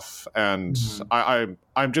socks off. And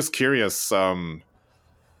I'm just curious,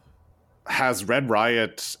 has Red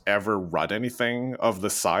Riot ever run anything of the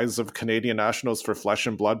size of Canadian Nationals for Flesh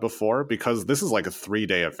and Blood before? Because this is like a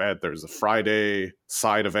 3-day event. There's a Friday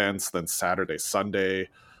side events, then Saturday, Sunday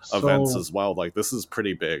events as well. Like, this is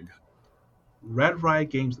pretty big. Red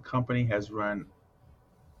Riot Games, the company, has run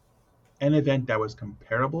an event that was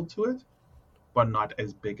comparable to it, but not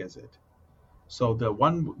as big as it. So the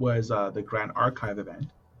one was the Grand Archive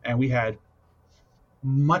event, and we had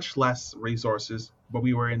much less resources, but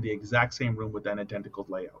we were in the exact same room with an identical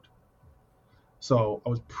layout. So I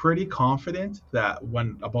was pretty confident that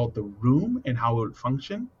about the room and how it would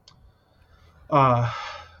function. The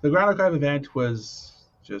Grand Archive event was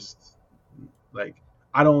just like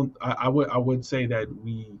I would say that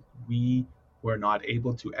we were not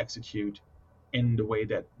able to execute in the way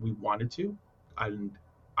that we wanted to, and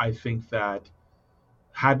I think that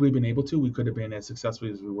had we been able to, we could have been as successful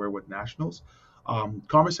as we were with Nationals.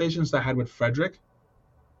 Conversations that I had with Frederick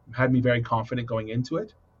had me very confident going into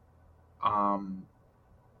it.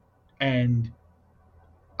 And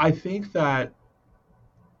I think that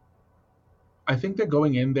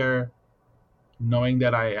going in there, knowing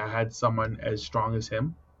that I had someone as strong as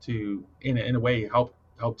him to, in a way, help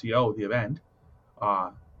TO the event,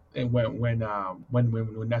 and when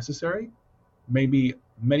necessary, made me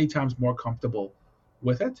many times more comfortable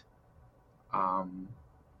with it.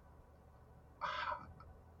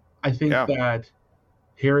 I think that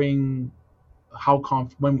hearing how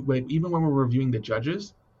even when we're reviewing the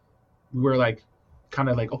judges, we were like kind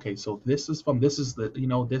of like, okay, so this is the, you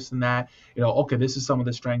know, this and that, you know, okay, this is some of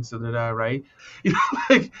the strengths of that, right? You know,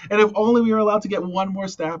 like, and if only we were allowed to get one more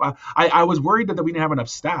staff. I was worried that we didn't have enough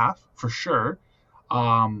staff for sure.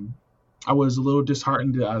 I was a little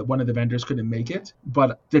disheartened one of the vendors couldn't make it,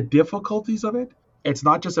 but the difficulties of it, it's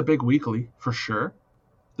not just a big weekly for sure.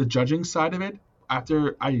 The judging side of it,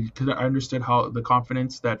 after I understood how the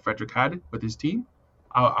confidence that Frederick had with his team,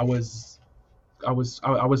 I knew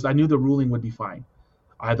the ruling would be fine.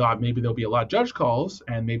 I thought maybe there'll be a lot of judge calls,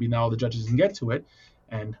 and maybe now the judges can get to it.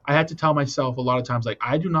 And I had to tell myself a lot of times, like,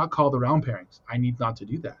 I do not call the round pairings. I need not to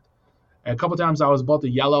do that. And a couple of times I was about to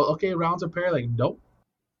yell out, okay, rounds are paired. Like, nope,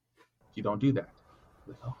 you don't do that.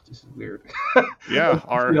 Like, oh, this is weird. Yeah,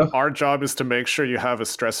 our job is to make sure you have a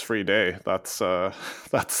stress-free day. That's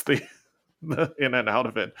the in and out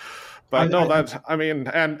of it. But I mean,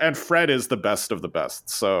 and Fred is the best of the best.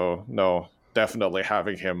 So no, definitely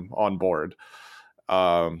having him on board.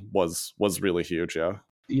 was really huge. Yeah.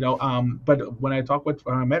 But when I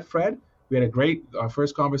met Fred, we had a great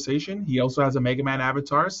first conversation. He also has a Mega Man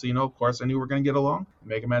avatar, so of course, I knew we were gonna get along.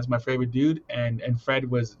 Mega Man's my favorite dude, and Fred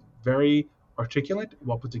was very articulate,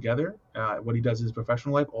 well put together. What he does in his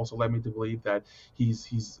professional life also led me to believe that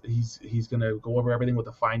he's gonna go over everything with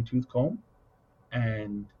a fine tooth comb.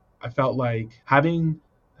 And I felt like having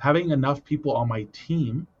enough people on my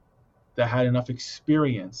team that had enough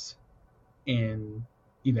experience in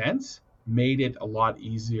events made it a lot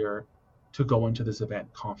easier to go into this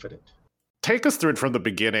event confident. Take us through it from the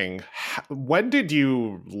beginning. When did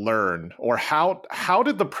you learn, or how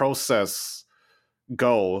did the process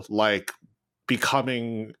go? Like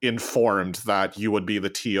becoming informed that you would be the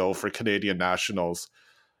TO for Canadian Nationals.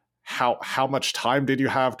 How much time did you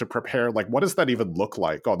have to prepare? Like, what does that even look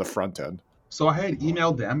like on the front end? So I had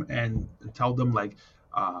emailed them and tell them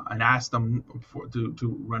and asked them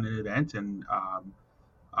to run an event, and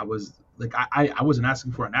I was like, I wasn't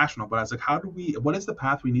asking for a national, but I was like, what is the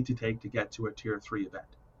path we need to take to get to a tier 3 event?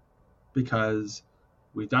 Because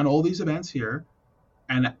we've done all these events here,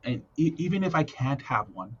 and even if I can't have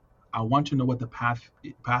one, I want to know what the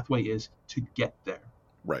pathway is to get there.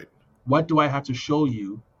 Right. What do I have to show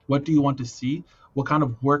you? What do you want to see? What kind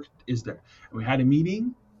of work is there? And we had a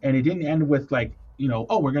meeting, and it didn't end with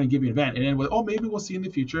we're going to give you an event. It ended with, maybe we'll see in the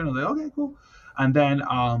future. And I was like, okay, cool. And then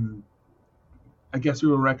I guess we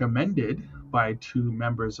were recommended by 2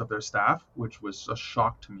 members of their staff, which was a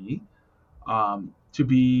shock to me, to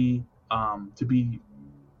be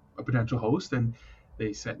a potential host. And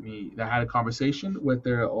they had a conversation with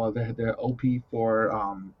their OP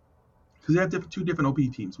for, because they have 2 different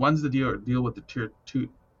OP teams. One's the deal with the tier 2,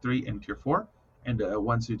 3, and tier 4, and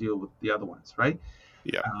ones who deal with the other ones, right?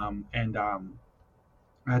 Yeah.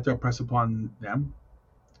 I had to impress upon them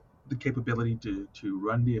the capability to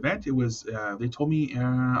run the event. It was they told me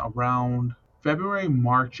around February,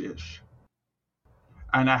 March-ish,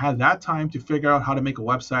 and I had that time to figure out how to make a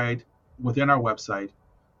website within our website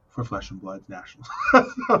for Flesh and Blood Nationals.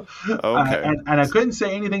 Okay. And I couldn't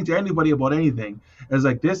say anything to anybody about anything. It was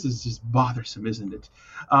like, this is just bothersome, isn't it?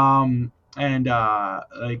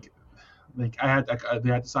 They had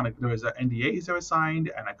to sign. There was NDAs that were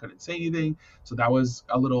signed, and I couldn't say anything. So that was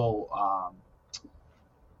a little.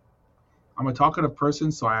 I'm a talkative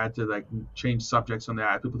person, so I had to change subjects on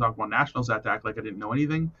that. People talk about nationals, I had to act like I didn't know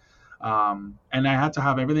anything. And I had to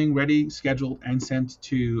have everything ready, scheduled, and sent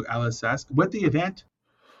to LSS with the event,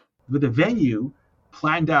 with the venue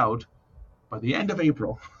planned out by the end of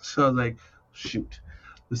April. So shoot,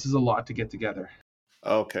 this is a lot to get together.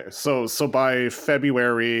 Okay, so by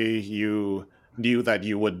February you knew that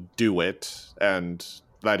you would do it and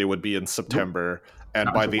that it would be in September,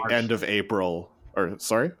 and by the March. end of April, or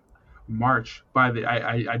sorry, March.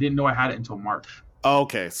 I didn't know I had it until March.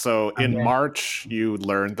 Okay, so in March you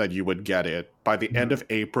learned that you would get it. By the end of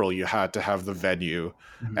April, you had to have the venue,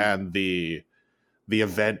 and the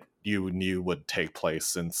event you knew would take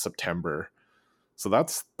place in September. So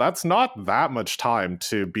that's not that much time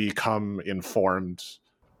to become informed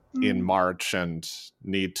in March and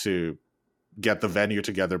need to get the venue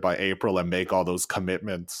together by April and make all those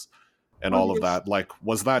commitments and all of that.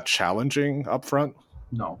 Was that challenging up front?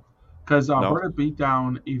 No, because for the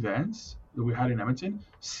beatdown events that we had in Edmonton,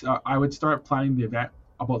 I would start planning the event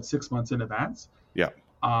about 6 months in advance. Yeah.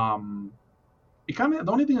 It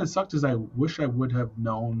the only thing that sucked is I wish I would have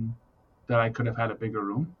known that I could have had a bigger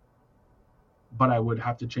room, but I would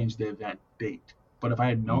have to change the event date. But if I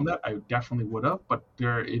had known that, I definitely would have. But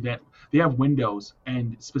they have windows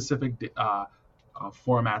and specific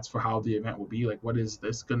formats for how the event will be. Like, what is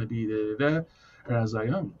this going to be? And I was like,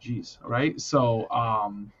 oh, geez, right? So,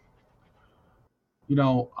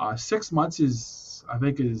 6 months is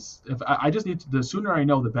if I just need to, the sooner I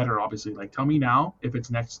know, the better. Obviously, tell me now if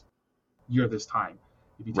it's next year this time.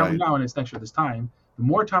 If you tell me now and it's next year this time, the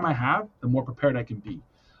more time I have, the more prepared I can be.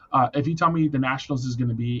 If you tell me the Nationals is going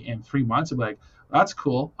to be in 3 months, I'd be like, that's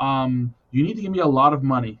cool. You need to give me a lot of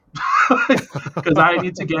money because I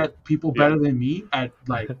need to get people better than me at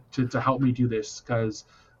to help me do this, because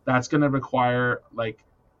that's going to require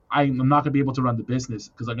I'm not going to be able to run the business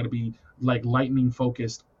because I'm going to be laser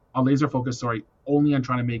focused, only on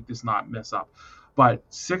trying to make this not mess up. But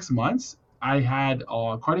 6 months, I had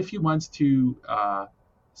quite a few months to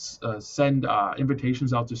send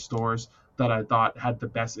invitations out to stores that I thought had the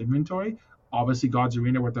best inventory. Obviously, God's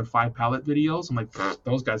Arena with their 5 pallet videos. I'm like,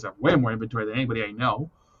 those guys have way more inventory than anybody I know.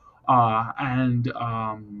 And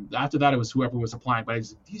after that, it was whoever was applying. But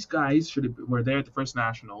these guys were there at the first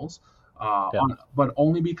Nationals, but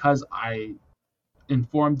only because I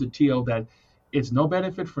informed the TO that it's no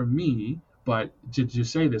benefit for me but to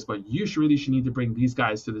say this, but you really should need to bring these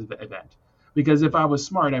guys to the event. Because if I was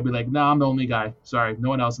smart, I'd be like, no, I'm the only guy. Sorry, no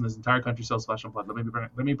one else in this entire country sells Flesh and Blood.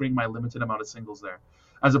 Let me bring my limited amount of singles there,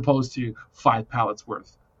 as opposed to 5 pallets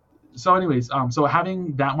worth. So, anyways, so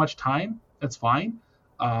having that much time, that's fine.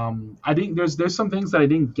 I think there's some things that I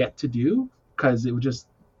didn't get to do because it would just,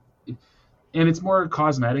 and it's more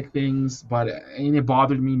cosmetic things, but and it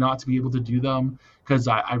bothered me not to be able to do them because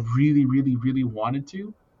I really, really, really wanted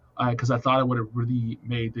to, because I thought it would have really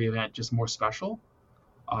made the event just more special.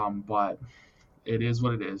 But it is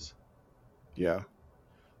what it is. Yeah.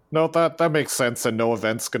 No, that makes sense, and no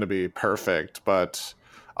event's going to be perfect. But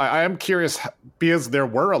I am curious because there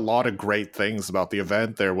were a lot of great things about the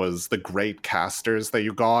event. There was the great casters that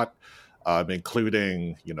you got,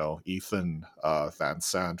 including Ethan Van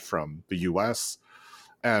Sant from the U.S.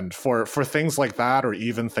 And for things like that, or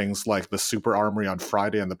even things like the Super Armory on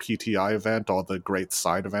Friday and the PTI event, all the great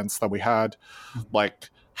side events that we had, like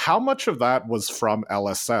how much of that was from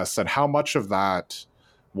LSS, and how much of that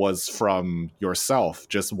was from yourself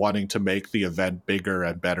just wanting to make the event bigger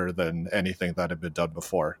and better than anything that had been done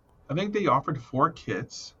before? I think they offered 4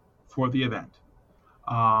 kits for the event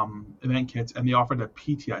kits, and they offered a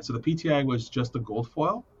PTI. So the PTI was just the gold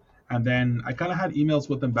foil. And then I kind of had emails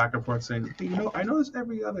with them back and forth saying, hey, I noticed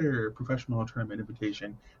every other professional tournament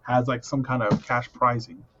invitation has like some kind of cash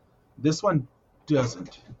prizing. This one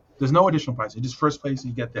doesn't. There's no additional pricing. Just first place,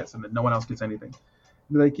 you get this, and then no one else gets anything.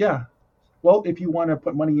 They're like, yeah. Well, if you want to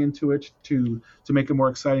put money into it to make it more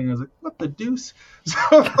exciting, I was like, what the deuce? So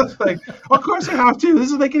I was like, of course I have to. This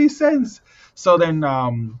doesn't make any sense. So then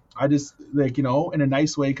I just in a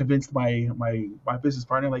nice way convinced my business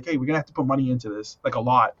partner, like, hey, we're gonna have to put money into this, like a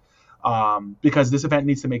lot, because this event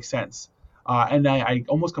needs to make sense. And I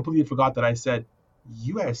almost completely forgot that I said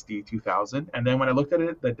USD 2000, and then when I looked at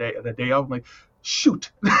it the day of, I'm like,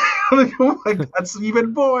 shoot, like, oh my, that's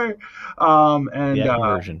even more. And the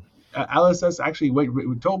conversion. LSS actually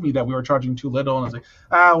told me that we were charging too little, and I was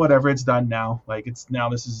like, whatever, it's done now. Like, it's now,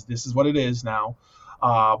 this is what it is now.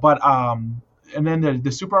 And then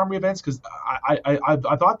the Super Armory events, because I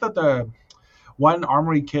thought that the one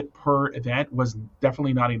Armory kit per event was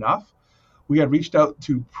definitely not enough. We had reached out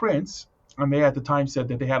to Prince, and they at the time said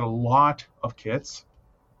that they had a lot of kits,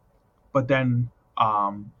 but then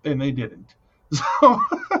they didn't. So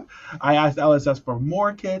I asked LSS for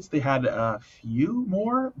more kits. They had a few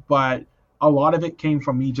more, but a lot of it came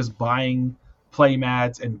from me just buying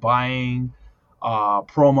playmats and buying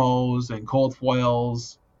promos and cold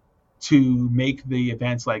foils to make the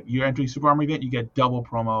events. Like, you're entering Super Armory event, you get double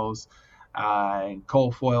promos and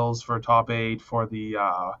cold foils for top 8 for the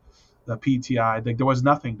PTI. Like, there was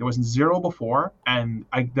nothing. There was 0 before, and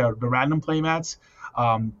the random playmats.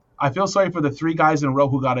 I feel sorry for the 3 guys in a row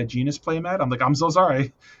who got a Genus playmat. I'm like, I'm so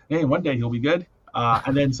sorry. Hey, one day he'll be good.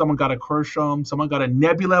 And then someone got a Kersham, someone got a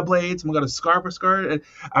Nebula Blade, someone got a Scarper Skirt. And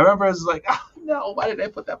I remember I was like, no, why did I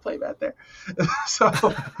put that playmat there? So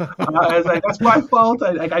I was like, that's my fault.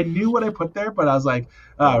 I knew what I put there, but I was like,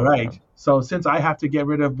 right. So since I have to get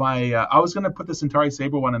rid of my, I was going to put the Centauri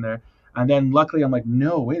Saber one in there. And then luckily I'm like,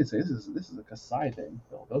 no, wait a second, this is a Kasai thing.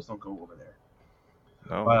 So those don't go over there.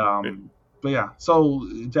 No, But yeah, so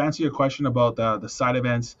to answer your question about the side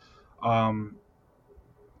events,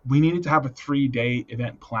 we needed to have a 3-day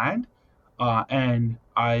event planned, and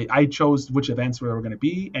I chose which events they were going to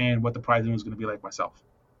be and what the pricing was going to be like myself.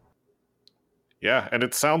 Yeah, and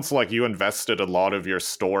it sounds like you invested a lot of your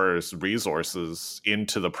store's resources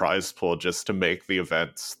into the prize pool just to make the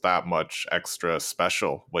events that much extra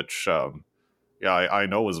special, which I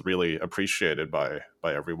know was really appreciated by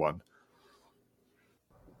everyone.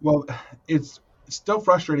 Well, it's still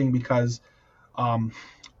frustrating because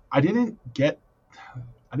I didn't get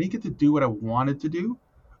to do what I wanted to do.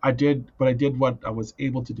 I did what I was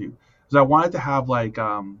able to do. Because I wanted to have like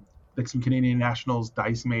some Canadian Nationals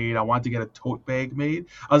dice made. I wanted to get a tote bag made.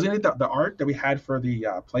 I was gonna get the art that we had for the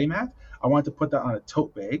playmat. I wanted to put that on a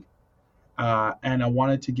tote bag, and I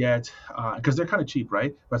wanted to get because they're kind of cheap,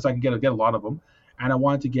 right? But so I could get a lot of them. And I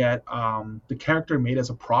wanted to get the character made as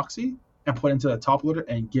a proxy and put into the top loader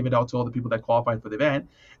and give it out to all the people that qualified for the event.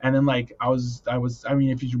 And then like I mean,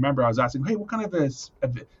 if you remember, I was asking, hey, what kind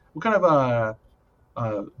of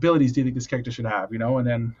abilities do you think this character should have? And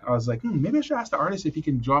then I was like, maybe I should ask the artist if he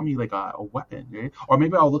can draw me like a weapon, right? Or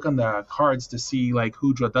maybe I'll look on the cards to see like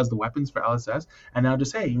who does the weapons for LSS, and then I'll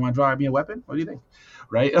just, hey, you want to draw me a weapon? What do you think,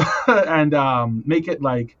 right? And make it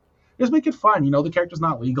like, just make it fun. The character's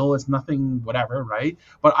not legal, it's nothing, whatever, right?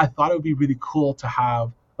 But I thought it would be really cool to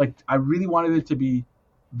have, like, I really wanted it to be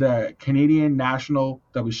the Canadian national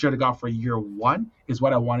that we should have got for year 1 is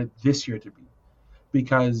what I wanted this year to be.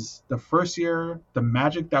 because the first year, the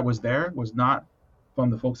magic that was there was not from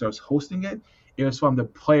the folks that was hosting it. It was from the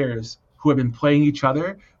players who have been playing each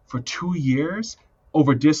other for 2 years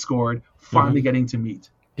over Discord, finally getting to meet.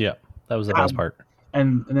 Yeah, that was the best part.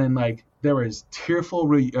 And then like there was tearful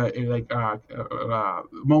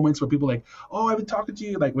moments where people like, oh, I've been talking to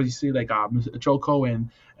you, like when you see like Choco and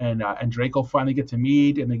Draco finally get to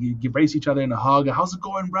meet and they embrace each other in a hug. How's it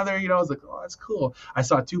going, brother? I was like, oh, that's cool. I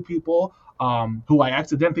saw two people who I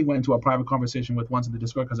accidentally went into a private conversation with once in the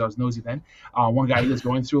Discord because I was nosy then. One guy, he was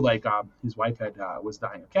going through like his wife was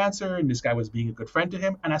dying of cancer, and this guy was being a good friend to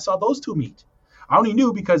him, and I saw those two meet. I only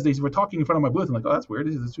knew because they were talking in front of my booth. I'm like, oh, that's weird.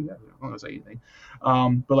 This is two guys. I don't want to say anything.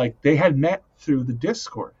 But like they had met through the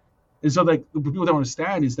Discord, and so like the people don't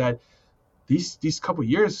understand is that these couple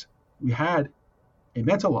years we had, it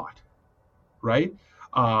meant a lot, right?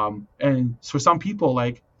 And for some people,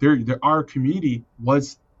 like our community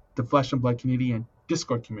was the Flesh and Blood Canadian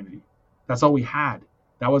Discord community. That's all we had.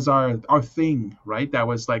 That was our thing, right? That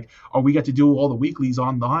was like, oh, we got to do all the weeklies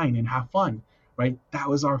online and have fun, right? That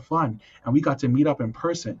was our fun, and we got to meet up in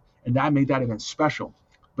person, and that made that event special.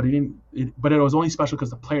 But it was only special because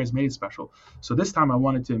the players made it special. So this time I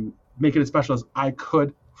wanted to make it as special as I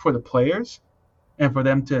could for the players, and for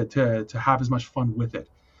them to have as much fun with it.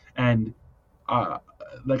 And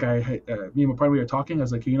like me and my partner, we were talking. I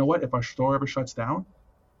was like, you know what? If our store ever shuts down,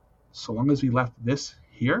 so long as we left this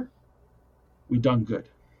here, we done good.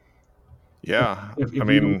 Yeah, if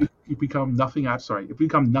we become nothing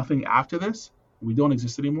after this, we don't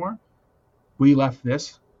exist anymore. We left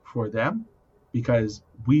this for them because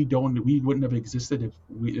we wouldn't have existed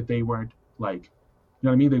if they weren't like, you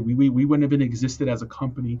know what I mean? We wouldn't have been existed as a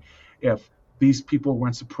company if these people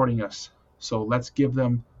weren't supporting us. So let's give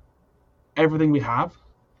them everything we have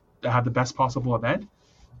to have the best possible event.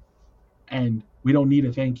 And we don't need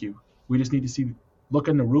a thank you. We just need to look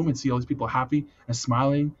in the room and see all these people happy and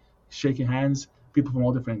smiling, shaking hands, people from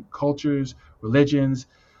all different cultures, religions,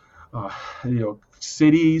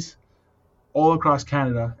 cities, all across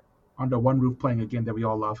Canada under one roof playing a game that we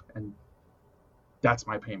all love. And that's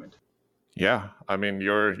my payment. Yeah, I mean,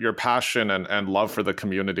 your passion and love for the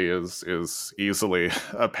community is easily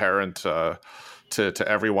apparent to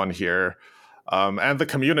everyone here. And the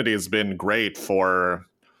community has been great for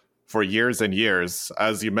years and years.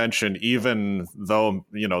 As you mentioned, even though,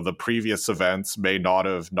 the previous events may not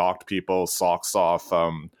have knocked people's socks off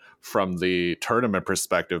from the tournament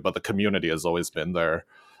perspective, but the community has always been there.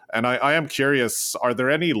 And I am curious, are there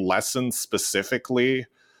any lessons specifically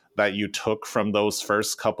that you took from those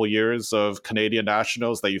first couple years of Canadian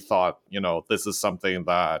Nationals that you thought, this is something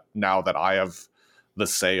that now that I have the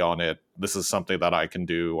say on it, this is something that I can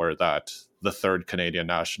do, or that the third Canadian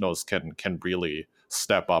Nationals can really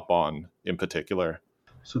step up on in particular?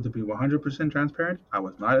 So to be 100% transparent, I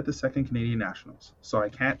was not at the second Canadian Nationals, so I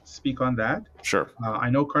can't speak on that. Sure. I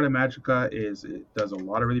know Carta Magica does a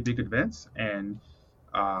lot of really big events, and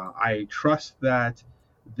I trust that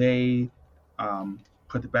they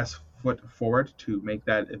put the best foot forward to make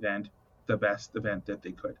that event the best event that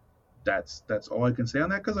they could. That's all I can say on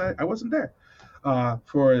that because I wasn't there.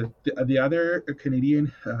 For the other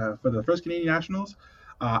Canadian, for the first Canadian Nationals,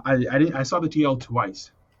 I saw the TL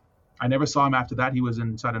twice. I never saw him after that. He was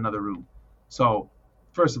inside another room. So,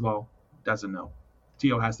 first of all, doesn't know.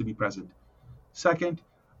 TL has to be present. Second,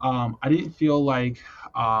 I didn't feel like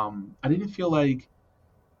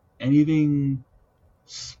anything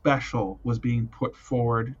special was being put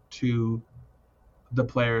forward to the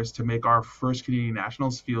players to make our first Canadian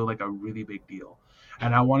Nationals feel like a really big deal.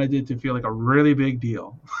 And I wanted it to feel like a really big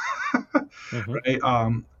deal. Right?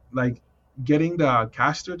 Like getting the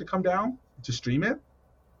caster to come down to stream it,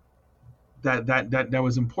 that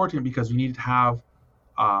was important because we needed to have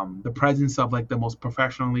the presence of like the most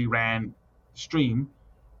professionally ran stream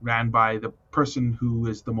ran by the person who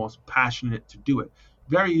is the most passionate to do it.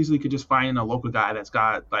 Very easily could just find a local guy that's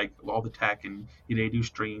got like all the tech and they do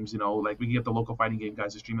streams, like we can get the local fighting game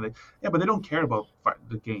guys to stream it. Like, yeah, but they don't care about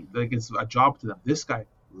the game. Like it's a job to them. This guy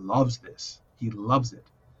loves this. He loves it.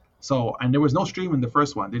 So, and there was no stream in the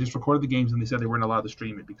first one. They just recorded the games and they said they weren't allowed to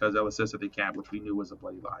stream it because Ellis says that they can't, which we knew was a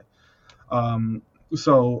bloody lie.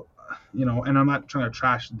 So, and I'm not trying to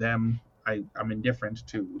trash them. I'm indifferent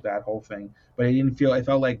to that whole thing, but it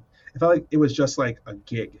felt like it was just like a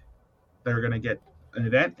gig. They were gonna get an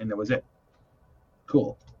event and that was it.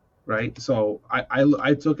 Cool, right? So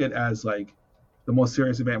I took it as like the most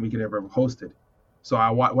serious event we could ever have hosted. So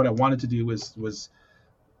what I wanted to do was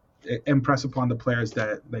impress upon the players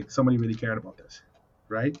that like somebody really cared about this,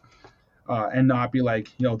 right? And not be like,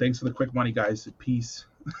 thanks for the quick money, guys. Peace.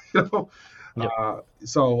 Yep.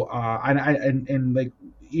 And like,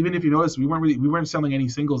 even if you notice, we weren't selling any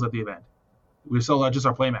singles at the event. We sold just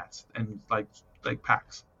our playmats and like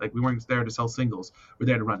packs. Like, we weren't there to sell singles. We're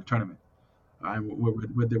there to run a tournament.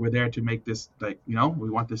 We're there to make this, like, we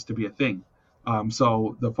want this to be a thing.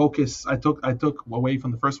 So the focus I took away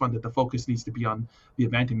from the first one, that the focus needs to be on the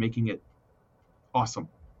event and making it awesome,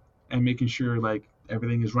 and making sure like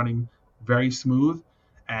everything is running very smooth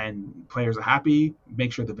and players are happy.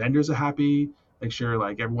 Make sure the vendors are happy. Make sure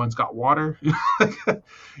like everyone's got water, you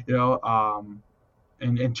know,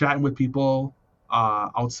 and chatting with people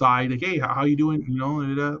outside, like, hey, how you doing?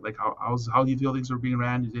 Like, how do you feel things are being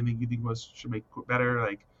ran? Is there anything you think should make better?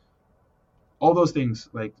 Like, all those things.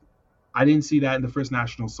 Like, I didn't see that in the first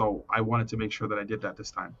national, so I wanted to make sure that I did that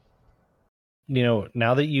this time.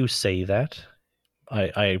 Now that you say that,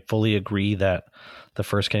 I fully agree that the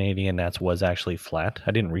first Canadian Nats was actually flat.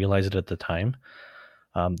 I didn't realize it at the time.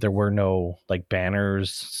 There were no like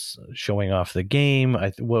banners showing off the game.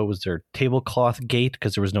 What was their tablecloth gate?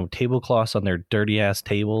 Because there was no tablecloths on their dirty ass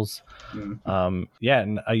tables. Yeah,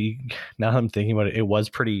 and now I'm thinking about it, it was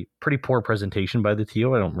pretty poor presentation by the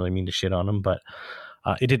TO. I don't really mean to shit on them, but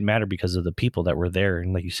it didn't matter because of the people that were there.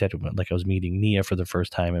 And like you said, like I was meeting Nia for the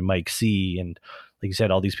first time and Mike C. And like you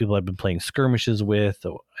said, all these people I've been playing skirmishes with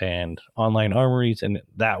and online armories. And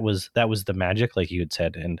that was the magic, like you had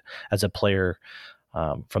said. And as a player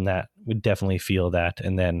from that, would definitely feel that.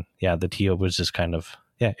 And then, yeah, the TO was just kind of,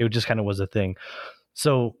 it just kind of was a thing.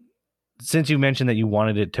 So since you mentioned that you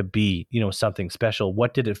wanted it to be, something special,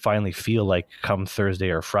 what did it finally feel like come Thursday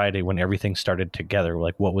or Friday when everything started together?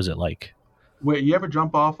 Like, what was it like? Wait, you ever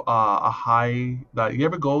jump off a high? You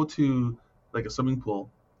ever go to like a swimming pool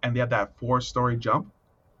and they have that 4-story jump?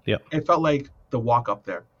 Yep. It felt like the walk up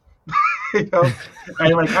there. you know,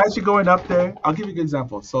 and like as you're going up there, I'll give you a good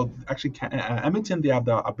example. So actually, Edmonton, they have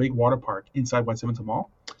a big water park inside West Edmonton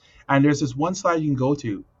Mall, and there's this one slide you can go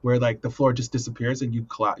to where like the floor just disappears and you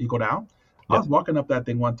go down. I Yep. was walking up that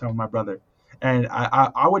thing one time with my brother, and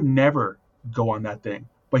I would never go on that thing.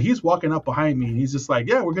 But he's walking up behind me, and he's just like,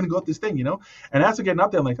 "Yeah, we're gonna go up this thing." And as we're getting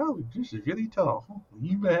up there, I'm like, "Oh, this is really tall,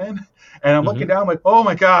 holy man!" And I'm looking down, I'm like, "Oh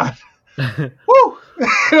my god, woo!"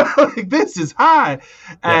 Like, this is high,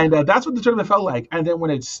 and that's what the tournament felt like. And then when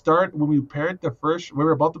we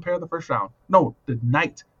were about to pair the first round. No, the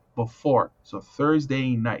night before, so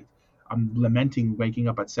Thursday night. I'm lamenting waking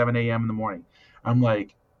up at 7 a.m. in the morning. I'm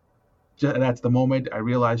like, that's the moment I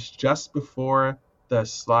realized, just before the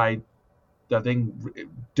slide, the thing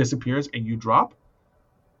disappears and you drop.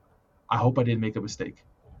 I hope I didn't make a mistake.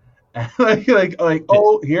 And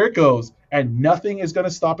oh, here it goes, and nothing is gonna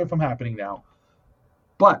stop it from happening now.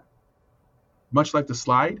 But much like the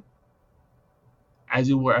slide,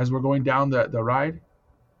 as we're going down the ride,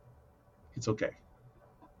 it's okay.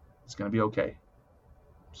 It's gonna be okay.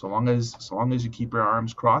 So long as you keep your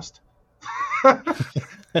arms crossed, you're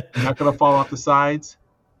not gonna fall off the sides,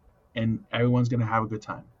 and everyone's gonna have a good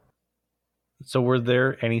time. So were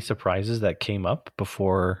there any surprises that came up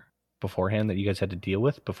beforehand that you guys had to deal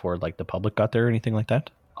with before like the public got there or anything like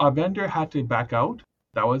that? A vendor had to back out.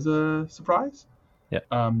 That was a surprise. Yeah.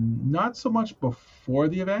 Not so much before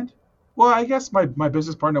the event. Well, I guess my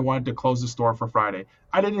business partner wanted to close the store for Friday.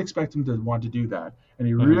 I didn't expect him to want to do that, and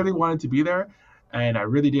he really wanted to be there, and I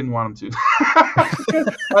really didn't want him to.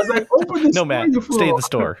 I was like, "Open the No, store, man, you fool." stay at the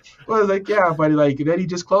store. Well, I was like, "Yeah," but like then he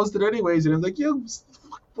just closed it anyways, and I was like, "You,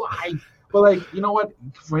 why?" But like, you know what?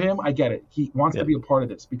 For him, I get it. He wants to be a part of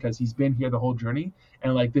this because he's been here the whole journey,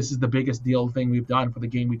 and like this is the biggest deal thing we've done for the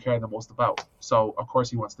game we care the most about. So of course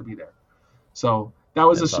he wants to be there. So that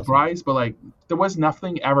was That's a surprise, awesome. But like there was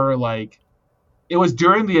nothing ever like. It was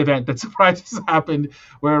during the event that surprises happened,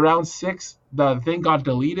 where around 6 the thing got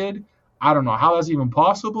deleted. I don't know how that's even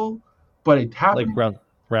possible, but it happened. Like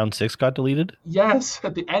round 6 got deleted? Yes,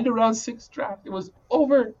 at the end of round 6 draft, it was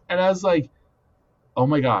over, and I was like, "Oh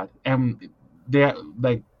my god!" And they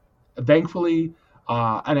like, thankfully,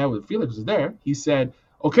 and Felix was there. He said,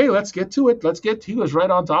 "Okay, let's get to it. He was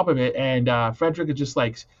right on top of it, and Frederick is just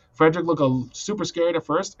like Frederick looked super scared at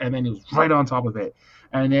first, and then he was right on top of it,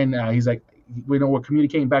 and then he's like, we're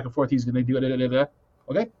communicating back and forth. He's gonna do it.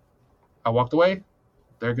 Okay, I walked away.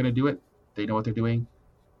 They're gonna do it. They know what they're doing.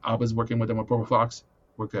 I was working with them with Purple Fox.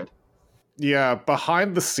 We're good." Yeah,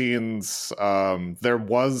 behind the scenes, there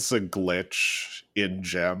was a glitch in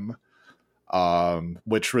Gem,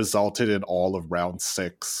 which resulted in all of round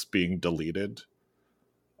 6 being deleted,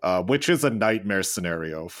 which is a nightmare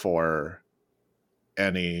scenario for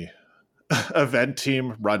any event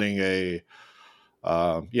team running a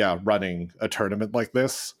tournament like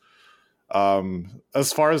this.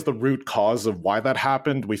 As far as the root cause of why that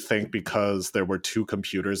happened, we think because there were two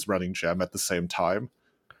computers running Gem at the same time.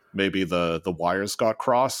 Maybe the wires got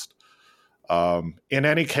crossed. In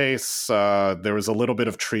any case, there was a little bit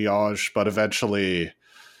of triage, but eventually,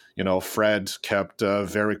 Fred kept a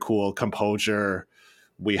very cool composure.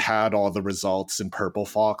 We had all the results in Purple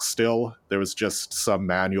Fox still. There was just some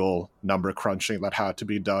manual number crunching that had to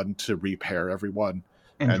be done to repair everyone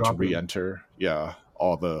and to drop it. re-enter,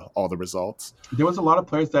 all the results. There was a lot of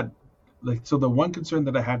players that, so the one concern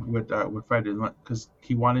that I had with Fred is because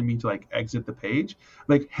he wanted me to exit the page.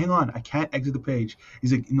 Hang on, I can't exit the page.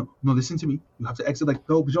 He's like, no, listen to me. You have to exit.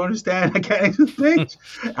 No, but you understand? I can't exit the page.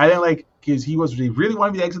 I didn't because he really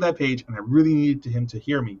wanted me to exit that page, and I really needed him to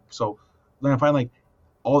hear me. So then I find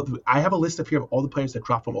I have a list up here of all the players that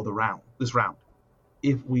dropped from this round.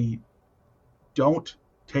 If we don't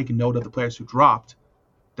take note of the players who dropped,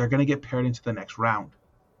 they're gonna get paired into the next round.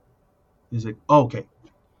 He's like, oh, okay.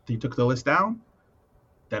 He took the list down.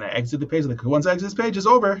 Then I exit the page. Once I exit this page, it's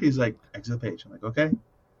over. He's like, exit the page. I'm like, okay.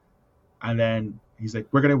 And then he's like,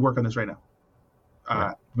 we're gonna work on this right now.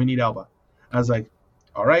 We need Alba. I was like,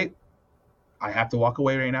 all right. I have to walk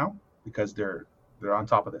away right now because they're on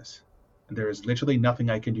top of this. And there is literally nothing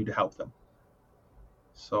I can do to help them.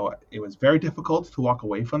 So it was very difficult to walk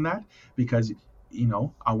away from that because,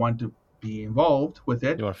 I want to be involved with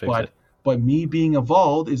it. You want to fix it. But me being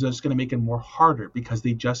involved is just going to make it more harder because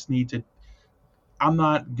they just need to. I'm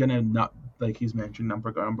not going to not, like he's mentioned,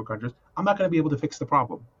 number crunchers. I'm not going to be able to fix the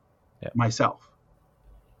problem myself.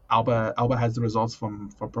 Alba has the results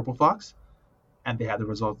from Purple Fox, and they have the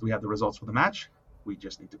results. We have the results for the match. We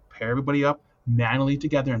just need to pair everybody up manually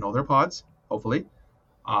together in all their pods, hopefully,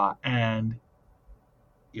 and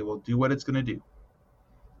it will do what it's going to do.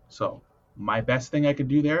 So my best thing I could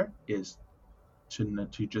do there is to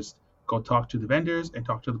just go talk to the vendors and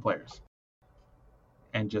talk to the players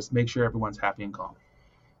and just make sure everyone's happy and calm.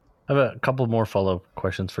 I have a couple more follow-up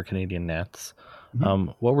questions for Canadian Nats.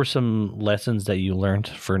 Mm-hmm. What were some lessons that you learned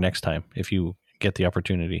for next time if you get the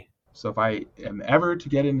opportunity? So if I am ever to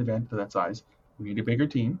get an event of that size, we need a bigger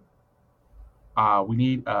team. I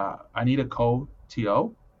need a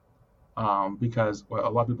co-TO because what a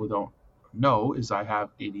lot of people don't know is I have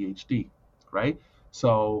ADHD, right?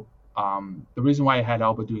 So the reason why I had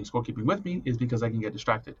Alba doing scorekeeping with me is because I can get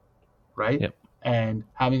distracted, right? Yep. And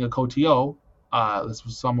having a co-TO, this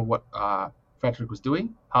was some of what Frederick was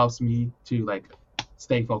doing, helps me to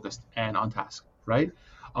stay focused and on task, right?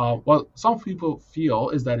 What some people feel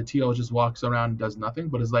is that a TO just walks around and does nothing,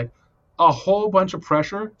 but it's a whole bunch of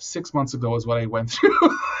pressure 6 months ago is what I went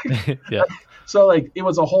through. Yeah. So it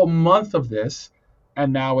was a whole month of this,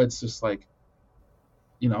 and now it's just so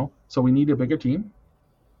we need a bigger team,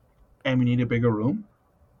 and we need a bigger room,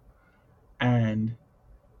 and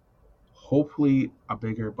hopefully a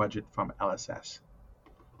bigger budget from LSS,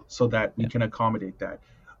 so that we can accommodate that.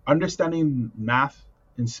 Understanding math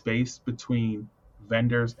and space between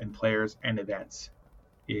vendors and players and events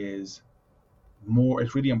is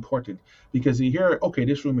it's really important, because you hear, okay,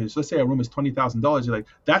 this room is, let's say a room is $20,000, you're like,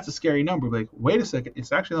 that's a scary number. But wait a second,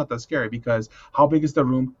 it's actually not that scary, because how big is the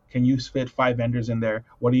room? Can you fit 5 vendors in there?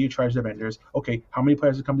 What do you charge the vendors? Okay, how many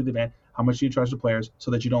players come to the event? How much do you charge the players so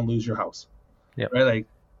that you don't lose your house? Yeah. Right?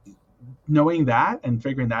 Knowing that and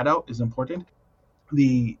figuring that out is important.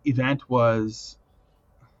 The event was,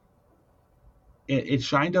 it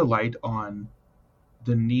shined a light on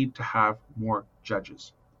the need to have more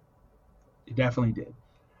judges. It definitely did.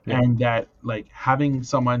 Yeah. And that having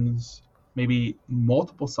maybe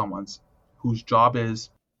multiple someone's whose job is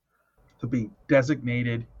to be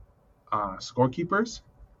designated scorekeepers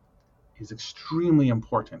is extremely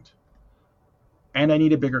important. And I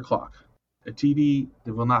need a bigger clock. A TV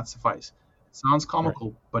that will not suffice. It sounds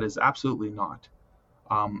comical, but it's absolutely not.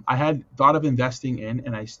 I had thought of investing in,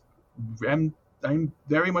 and I'm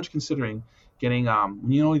very much considering getting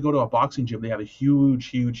when you go to a boxing gym, they have a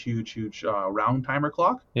huge round timer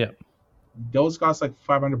clock. Yeah, those cost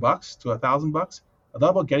 $500 to $1,000. I thought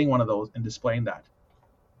about getting one of those and displaying that.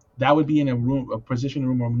 That would be in a position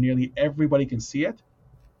room where nearly everybody can see it,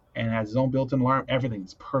 and has its own built-in alarm.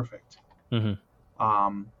 Everything's perfect.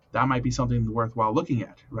 Mm-hmm. That might be something worthwhile looking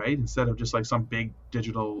at, right? Instead of just some big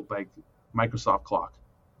digital Microsoft clock,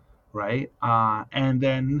 right? And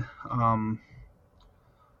then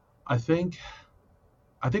I think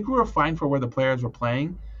we were fine for where the players were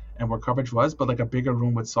playing and where coverage was, but a bigger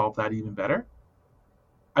room would solve that even better.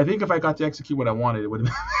 I think if I got to execute what I wanted, it would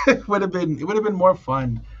have been more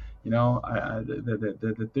fun.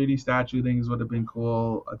 The 3D statue things would have been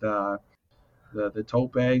cool. The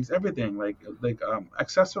tote bags, everything,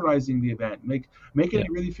 accessorizing the event, making it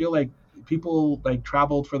really feel like people like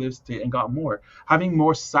traveled for this and got more. Having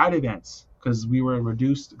more side events because we were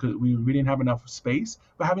reduced because we didn't have enough space,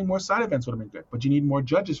 but having more side events would have been good. But you need more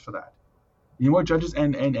judges for that. You need more judges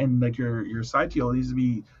and like your side TL needs to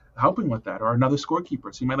be helping with that, or another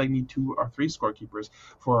scorekeeper. So you might like need 2 or 3 scorekeepers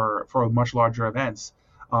for much larger events.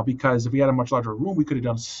 Because if we had a much larger room, we could have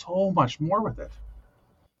done so much more with it.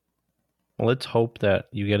 Well, let's hope that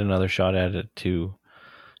you get another shot at it to,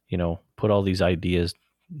 put all these ideas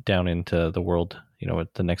down into the world,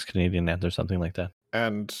 at the next Canadian Net or something like that.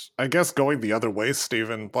 And I guess going the other way,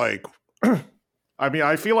 Stephen, like, I mean,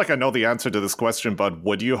 I feel like I know the answer to this question, but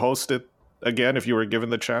would you host it again if you were given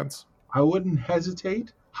the chance? I wouldn't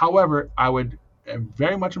hesitate. However, I would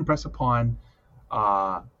very much impress upon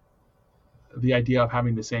the idea of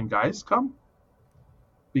having the same guys come,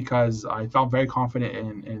 because I felt very confident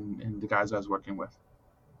in the guys I was working with,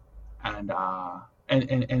 and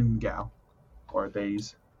gal, or they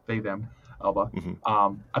them, Elba.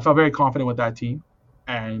 Mm-hmm. I felt very confident with that team,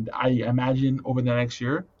 and I imagine over the next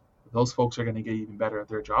year, those folks are going to get even better at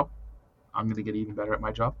their job. I'm going to get even better at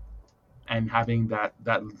my job, and having that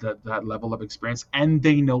level of experience, and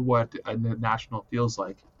they know what a national feels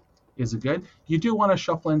like, is it good. You do want to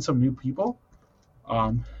shuffle in some new people,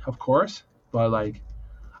 of course, but like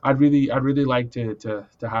I'd really like to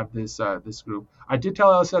have this group. I did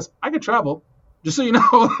tell LSS I could travel, just so you know.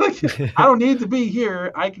 I don't need to be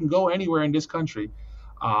here. I can go anywhere in this country.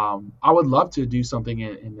 I would love to do something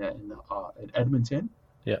in Edmonton.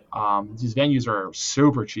 Yeah. These venues are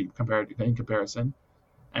super cheap in comparison,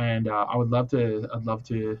 and I would love to. I'd love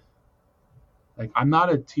to. Like, I'm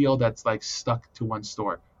not a TL that's like stuck to one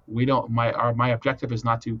store. We don't. My objective is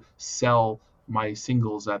not to sell my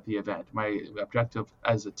singles at the event. My objective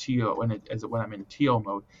as a TO when I'm in a TO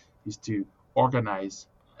mode is to organize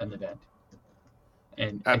an event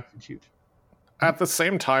and execute. At the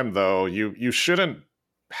same time, though, you shouldn't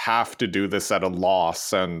have to do this at a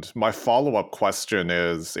loss. And my follow-up question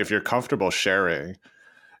is, if you're comfortable sharing,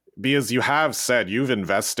 because you have said you've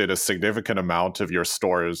invested a significant amount of your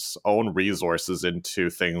store's own resources into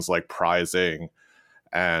things like prizing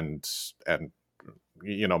and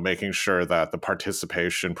making sure that the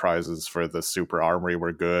participation prizes for the Super Armory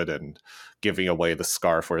were good and giving away the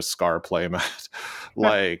Scar for a Scar playmat.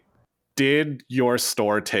 Like, did your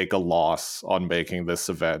store take a loss on making this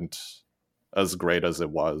event as great as it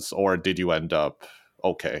was, or did you end up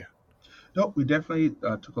okay? No, we definitely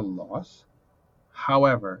took a loss.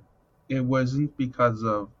 However, it wasn't because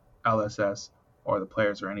of LSS or the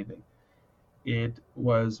players or anything. It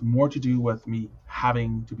was more to do with me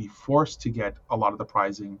having to be forced to get a lot of the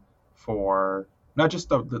prizing for not just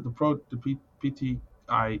the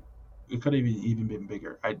PTI. It could have even been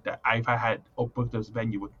bigger. If I had booked this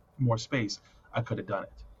venue with more space, I could have done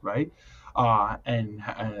it, right? But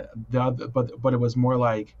it was more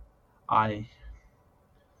like the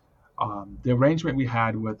arrangement we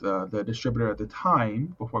had with the distributor at the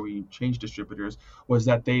time, before we changed distributors, was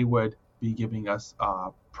that they would be giving us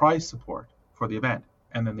prize support for the event,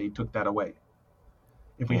 and then they took that away.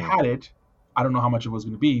 If we had it, I don't know how much it was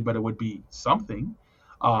going to be, but it would be something.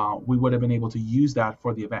 We would have been able to use that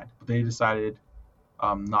for the event, but they decided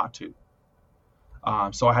not to.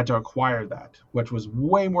 So I had to acquire that, which was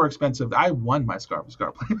way more expensive. I won my Scar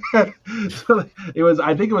playmat. So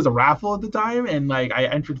I think it was a raffle at the time, and like I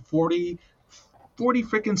entered 40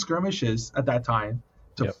 freaking skirmishes at that time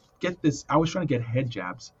to get this. I was trying to get head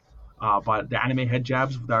jabs, but the anime head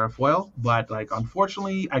jabs that are foil. But like,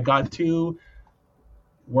 unfortunately, I got 2.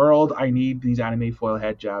 World, I need these anime foil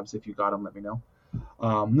head jabs. If you got them, let me know.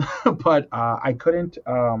 But I couldn't.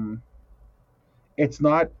 It's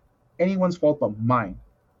not anyone's fault but mine.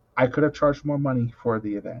 I could have charged more money for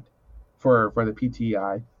the event, for the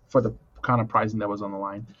PTI, for the kind of pricing that was on the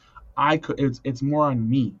line. It's more on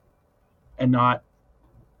me, and not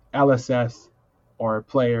LSS or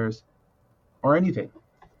players or anything.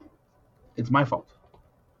 It's my fault.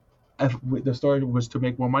 If the story was to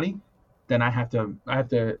make more money, then I have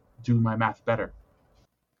to do my math better.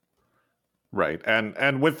 Right.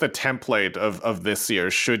 And with the template of this year,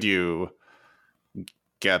 should you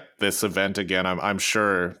get this event again, I'm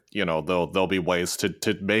sure, there'll be ways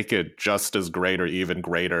to make it just as great or even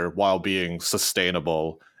greater while being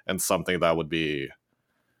sustainable and something that would be,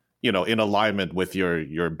 in alignment with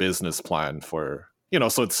your business plan for,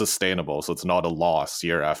 so it's sustainable, so it's not a loss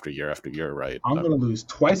year after year after year, right? I'm going to lose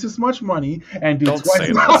twice as much money and do don't twice say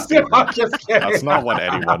as that, much. Steven. I'm just kidding. That's not what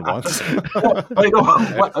anyone wants.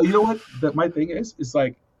 Well, you know what? That my thing is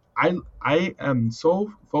like I am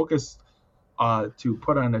so focused to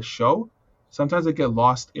put on a show. Sometimes I get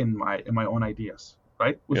lost in my own ideas,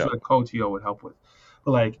 right? Which is what a co-TO would help with.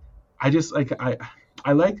 But like, I just like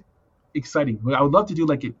I like exciting. I would love to do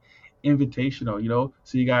like an invitational,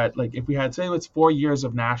 So you got like if we had say it's 4 years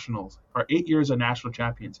of nationals or 8 years of national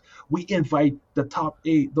champions, we invite the top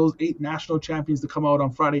eight, those eight national champions to come out on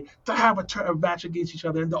Friday to have a match against each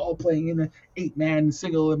other, and they're all playing in an 8-man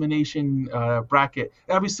single elimination bracket.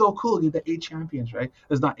 That'd be so cool. Get the eight champions, right?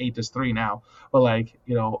 There's not eight, there's three now, but like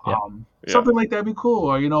Yeah. something like that'd be cool,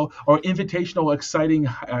 or or invitational, exciting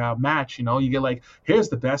match. You get like here's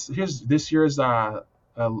the best. Here's this year's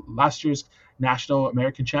last year's national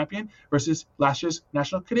American champion versus last year's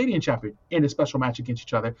national Canadian champion in a special match against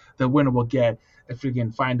each other. The winner will get a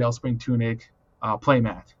freaking Findel Spring Tunic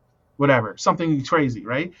playmat, whatever, something crazy,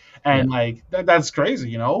 right? And Yeah. like that's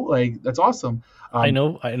crazy, like that's awesome. I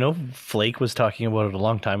know Flake was talking about it a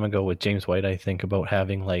long time ago with James White, I think, about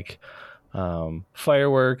having like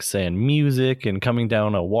fireworks and music and coming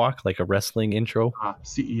down a walk like a wrestling intro.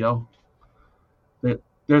 CEO.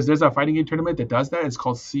 There's a fighting game tournament that does that. It's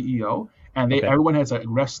called CEO, and Okay. everyone has a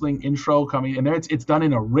wrestling intro coming, and it's done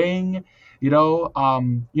in a ring.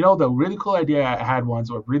 The really cool idea I had once,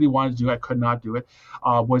 or really wanted to do, I could not do it,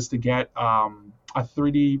 was to get a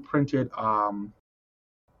 3D printed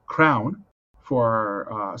crown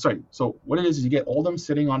for sorry. So what it is you get Oldham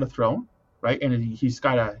sitting on a throne, right? And he's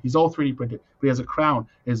all 3D printed, but he has a crown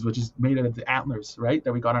which is made out of the antlers, right?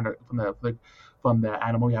 That we got from the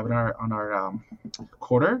animal we have on our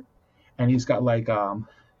quarter, and he's got like a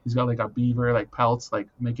beaver like pelts, like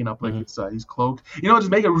making up like he's cloaked. Just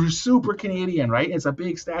make it super Canadian, right? It's a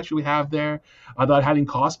big statue we have there. I thought having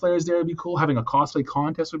cosplayers there would be cool. Having a cosplay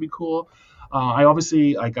contest would be cool. I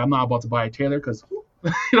obviously I'm not about to buy a tailor because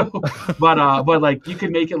but like you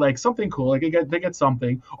can make it like something cool, like they get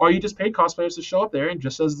something, or you just pay cosplayers to show up there and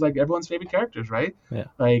just as like everyone's favorite characters, right? Yeah.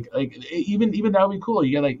 Like even that would be cool. You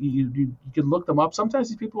get like you can look them up. Sometimes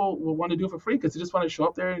these people will want to do it for free because they just want to show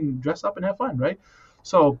up there and dress up and have fun, right?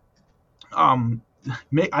 So I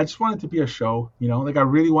just want it to be a show, like I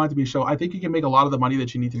really want it to be a show. I think you can make a lot of the money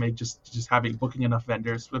that you need to make just booking enough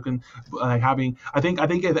vendors, having. I think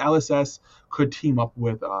if LSS could team up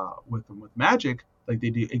with Magic like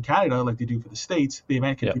they do in Canada, like they do for the States, the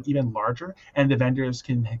event can be even larger, and the vendors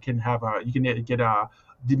can have you can get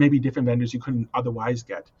maybe different vendors you couldn't otherwise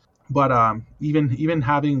get. But even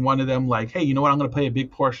having one of them like, hey, you know what? I'm going to play a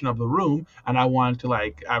big portion of the room, and I want to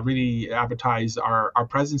like really advertise our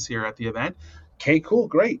presence here at the event. Okay, cool,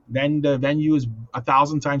 great. Then the venue is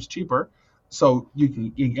 1,000 times cheaper, so you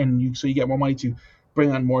get more money to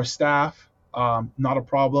bring on more staff. Not a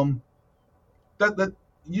problem. That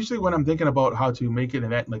usually when I'm thinking about how to make an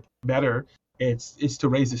event like better, it's to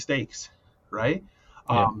raise the stakes, right?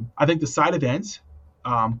 I think the side events.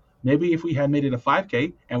 Maybe if we had made it a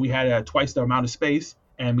 5K and we had twice the amount of space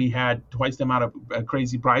and we had twice the amount of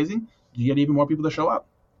crazy pricing, you get even more people to show up.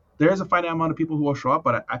 There is a finite amount of people who will show up,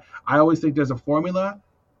 but I always think there's a formula.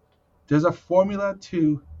 There's a formula that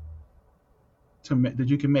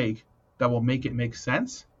you can make that will make it make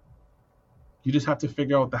sense. You just have to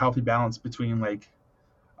figure out the healthy balance between like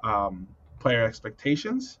player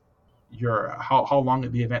expectations, how long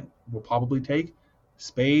the event will probably take,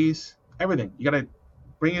 space, everything. You gotta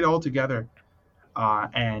bring it all together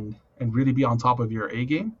and really be on top of your A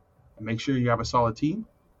game and make sure you have a solid team.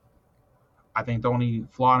 I think the only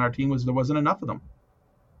flaw in our team was there wasn't enough of them.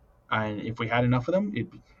 And if we had enough of them,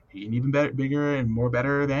 it'd be an even better, bigger and more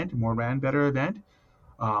better event, better event.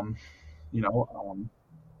 That's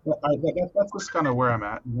just kind of where I'm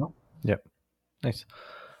at, Yep. Nice.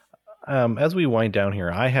 As we wind down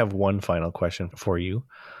here, I have one final question for you.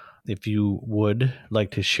 If you would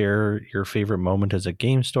like to share your favorite moment as a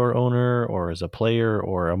game store owner or as a player,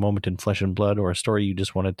 or a moment in Flesh and Blood, or a story you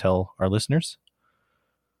just want to tell our listeners.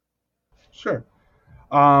 Sure.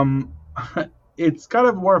 It's kind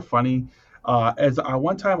of more funny. As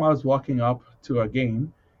one time I was walking up to a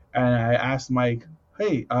game and I asked Mike,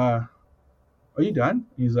 hey, are you done?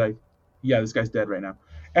 He's like, yeah, this guy's dead right now.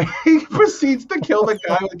 And he proceeds to kill the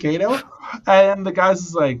guy with Kano. And the guy's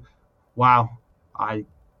just like, wow, I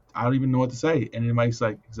don't even know what to say. And then Mike's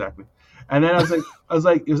like, exactly. And then I was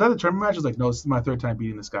like, was that the tournament match? I was like, no, this is my third time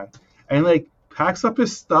beating this guy. And like packs up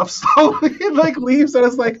his stuff slowly and like leaves. And I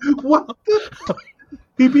was like, what the?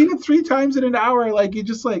 He beat him 3 times in an hour. Like he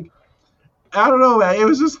just like, I don't know, man. It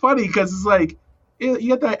was just funny because it's like, you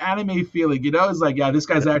get that anime feeling, It's like, yeah, this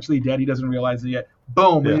guy's actually dead. He doesn't realize it yet.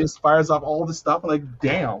 Boom. Yeah. And he just fires off all the stuff. I'm like,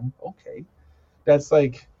 damn, okay. That's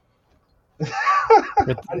like...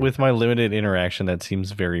 with my limited interaction, that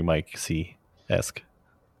seems very Mike C-esque.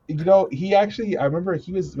 He actually, I remember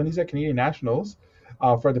when he's at Canadian Nationals,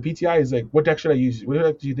 for the PTI, he's like, what deck should I use? What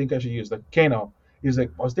deck do you think I should use? Like, Kano. He's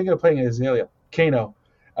like, I was thinking of playing Azalea. Kano.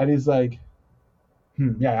 And he's like,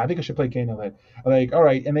 yeah, I think I should play Kano then. I'm like, all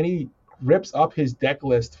right. And then he rips up his deck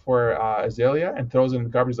list for Azalea and throws it in the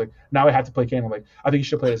garbage. He's like, now I have to play Kano. I'm like, I think you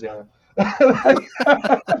should play Azalea.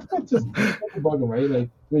 Just bug him, right? Like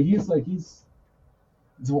he's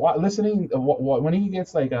listening when he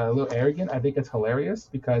gets like a little arrogant. I think it's hilarious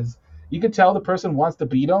because you could tell the person wants to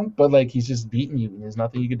beat him, but like he's just beating you. And there's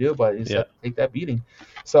nothing you can do but just take that beating.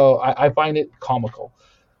 So I find it comical,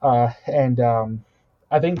 and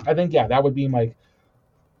I think yeah, that would be my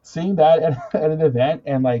seeing that at an event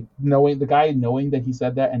and like knowing the guy knowing that he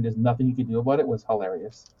said that and there's nothing you could do about it was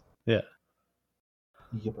hilarious. Yeah.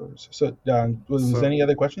 Yippers. So, was there any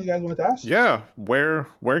other questions you guys wanted to ask? Yeah. Where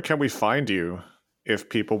can we find you if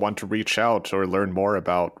people want to reach out or learn more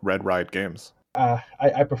about Red Riot Games?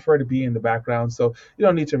 I prefer to be in the background, so you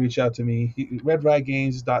don't need to reach out to me.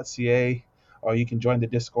 redriotgames.ca, or you can join the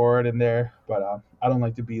Discord in there. But I don't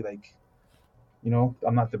like to be like,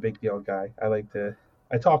 I'm not the big deal guy.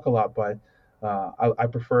 I talk a lot, but I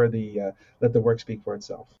prefer the let the work speak for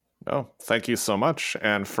itself. Oh, thank you so much.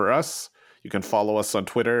 And for us, you can follow us on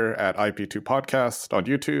Twitter at IP2Podcast, on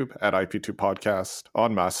YouTube at IP2Podcast,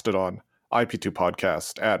 on Mastodon,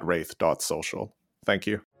 IP2Podcast at wraith.social. Thank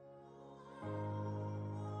you.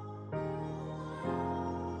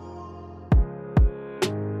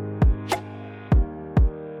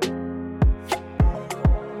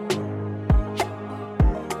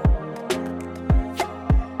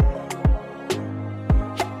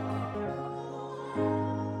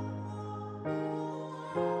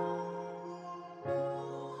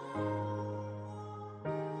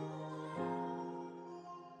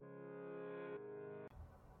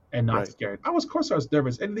 And not scared. Of course I was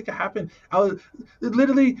nervous. Anything could happen.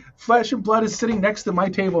 Literally, Flesh and Blood is sitting next to my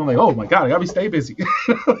table. I'm like, oh my god, I gotta stay busy.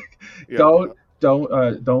 Don't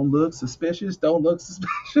look suspicious. Don't look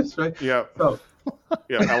suspicious, right? Yeah. So,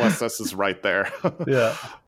 yeah, LSS is right there. Yeah.